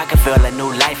 I can feel a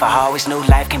new life. I always knew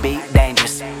life can be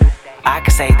dangerous. I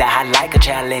can say that I like a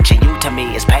challenge and you to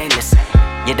me is painless.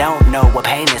 You don't know what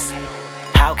pain is.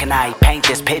 How can I paint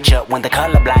this picture when the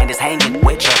colorblind is hanging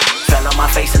with you? Fell on my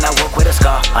face and I woke with a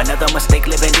scar. Another mistake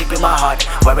living deep in my heart.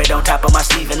 Wear it on top of my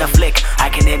sleeve in a flick. I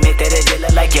can admit that it did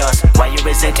look like yours. Why you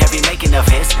resent every making of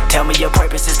his? Tell me your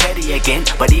purpose is petty again.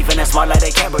 But even a small light,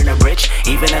 they can't burn a bridge.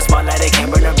 Even a small light, they can't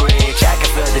burn a bridge. I can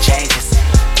feel the changes.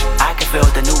 I can feel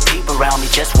the new people around me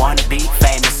just wanna be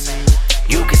famous.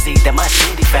 You can see that my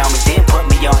city found me, then put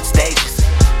me on stages.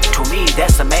 To me,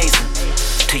 that's amazing.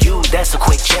 To you, that's a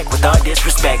quick check with all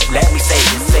disrespect. Let me say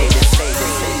this, say this, say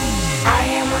this. I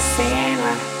am a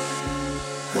sinner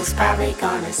who's probably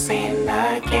gonna sin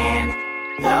again.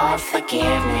 Lord,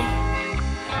 forgive me.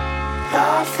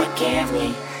 Lord, forgive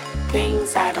me.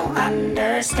 Things I don't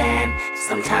understand.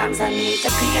 Sometimes I need to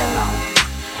be alone.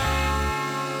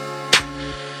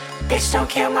 Bitch, don't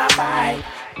kill my vibe.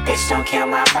 Bitch, don't kill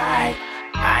my vibe.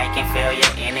 I can feel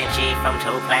your energy from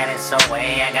 2 planets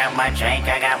away. I got my drink,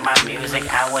 I got my music,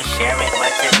 I would share it,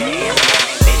 but today I'm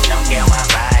feeling. Bitch, don't kill my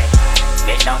vibe.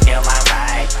 Bitch, don't kill my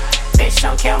vibe. Bitch,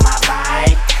 don't kill my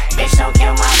vibe. Bitch, don't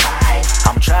kill my vibe.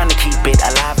 I'm trying to keep it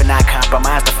alive and not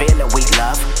compromise the feeling we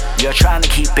love. You're trying to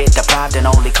keep it deprived and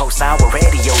only co-sign what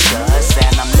radio does.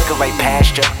 And I'm looking right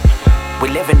past you. We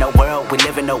live in a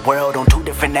world on 2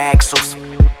 different axles.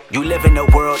 You live in a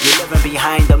world, you're living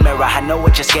behind the mirror. I know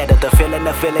what you're scared of, the feeling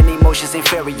emotions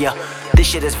inferior. This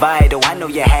shit is vital, I know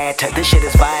you had to. This shit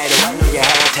is vital, I know you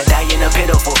had to. Die in a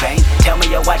pitiful pain, tell me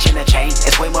you're watching a chain.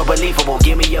 It's way more believable,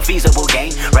 give me a feasible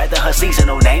game. Rather her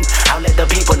seasonal name, I'll let the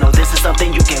people know this is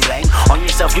something you can blame. On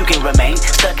yourself you can remain,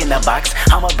 stuck in the box.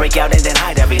 I'ma break out and then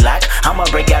hide every lock. I'ma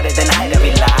break out and then hide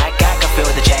every lock. I can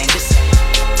feel the changes,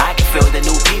 I can feel the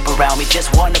new people around me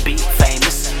just wanna be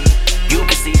famous. You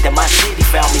can see that my city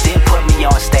found me, then put me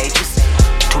on stages.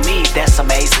 To me, that's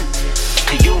amazing.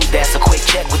 To you, that's a quick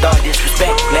check with all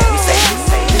disrespect. Let me say this,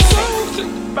 say this, say this.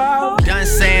 Done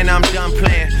saying I'm done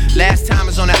playing. Last time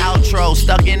is on the outro.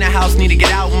 Stuck in the house, need to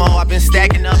get out more. I've been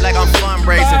stacking up like I'm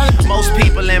fundraising. Most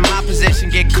people in my position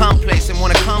get complacent,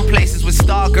 wanna come places with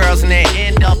star girls and they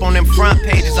end up on them front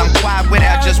pages. I'm quiet with it,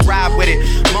 I just ride with it.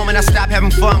 Moment I stop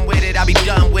having fun with it, I'll be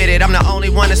done with it. I'm the only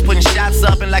one that's put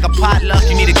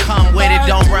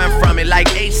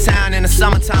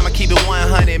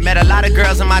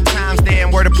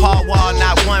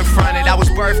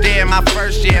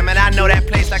first year, man, I know that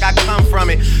place like I come from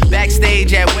it.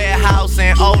 Backstage at Warehouse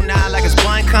and 09 like it's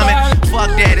bun coming. Fuck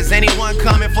that, is anyone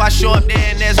coming before I show up there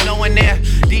and there's no one there?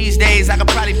 These days I could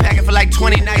probably pack it for like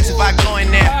 20 nights if I go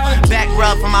in there. Back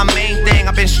rub for my main thing,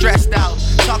 I've been stressed out.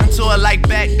 Talking to her like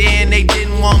back then, they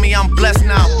didn't want me, I'm blessed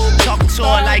now. Talking to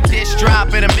her like this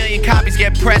drop and 1 million copies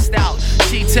get pressed out.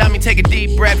 She tell me take a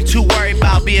deep breath, you too worried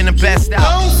about being the best out.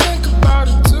 Don't think about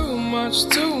it too much,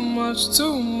 too much,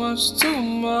 too much, too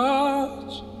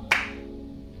much.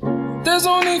 There's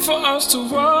no need for us to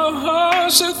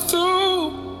rush it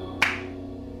through.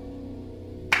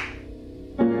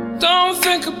 Don't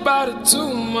think about it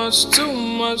too much, too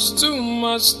much, too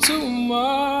much, too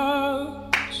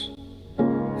much.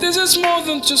 This is more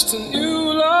than just a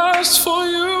new lust for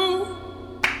you.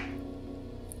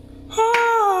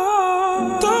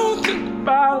 Oh, don't think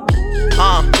about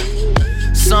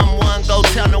it. Someone go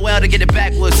tell Noel to get it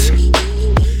backwards.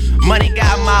 Money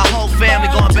got my whole family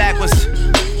going backwards.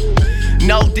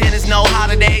 No dinners, no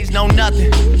holidays, no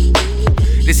nothing.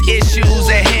 There's issues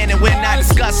at hand and we're not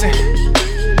discussing.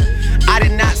 I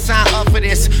did not sign up for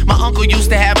this. My uncle used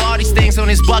to have all these things on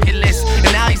his bucket list,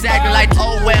 and now he's acting like,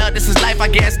 oh well, this is life I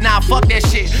guess. Nah, fuck that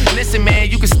shit. Listen man,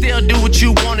 you can still do what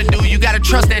you wanna do. You gotta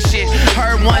trust that shit.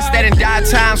 Heard once that in dire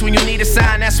times when you need a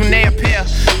sign, that's when they appear.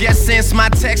 Guess since my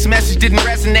text message didn't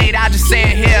resonate, I just say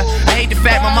it here. I hate the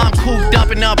fact my mom cooped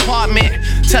up in the apartment,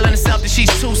 telling herself that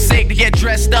she's too sick to get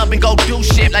dressed up and go do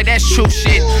shit like that's true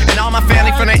shit. And all my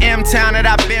family from the M-town that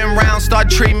I've been around start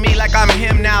treating me like I'm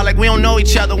him now. Like we don't know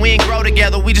each other, we ain't grow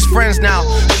together, we just friends now.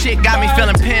 Shit got me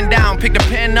feeling pinned down. Pick the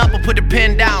pen up or put the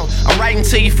pen down. I'm writing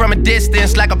to you from a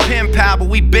distance like a pen pal, but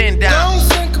we been down. Don't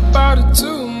think about it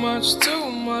too much, too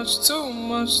much, too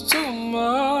much, too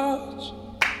much.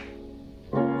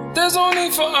 There's no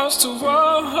need for us to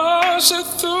rush it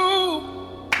through.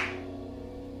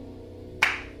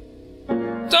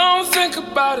 Don't think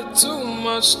about it too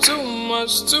much, too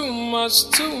much, too much,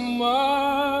 too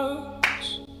much.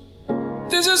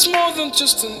 This is more than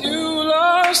just a new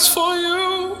lust for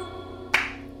you.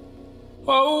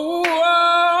 Oh,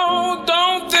 oh,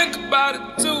 don't think about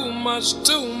it too much,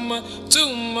 too much,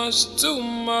 too much, too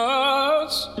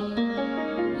much.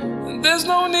 And there's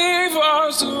no need for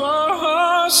us to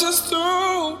rush this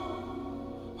through.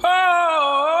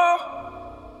 Oh,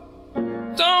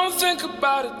 don't think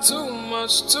about it too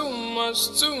much, too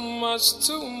much, too much,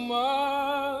 too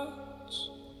much.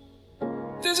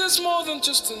 This is more than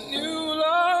just a new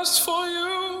lust for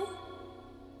you.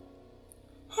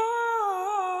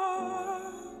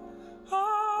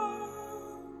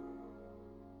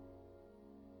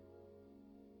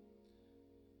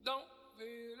 Don't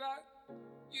be like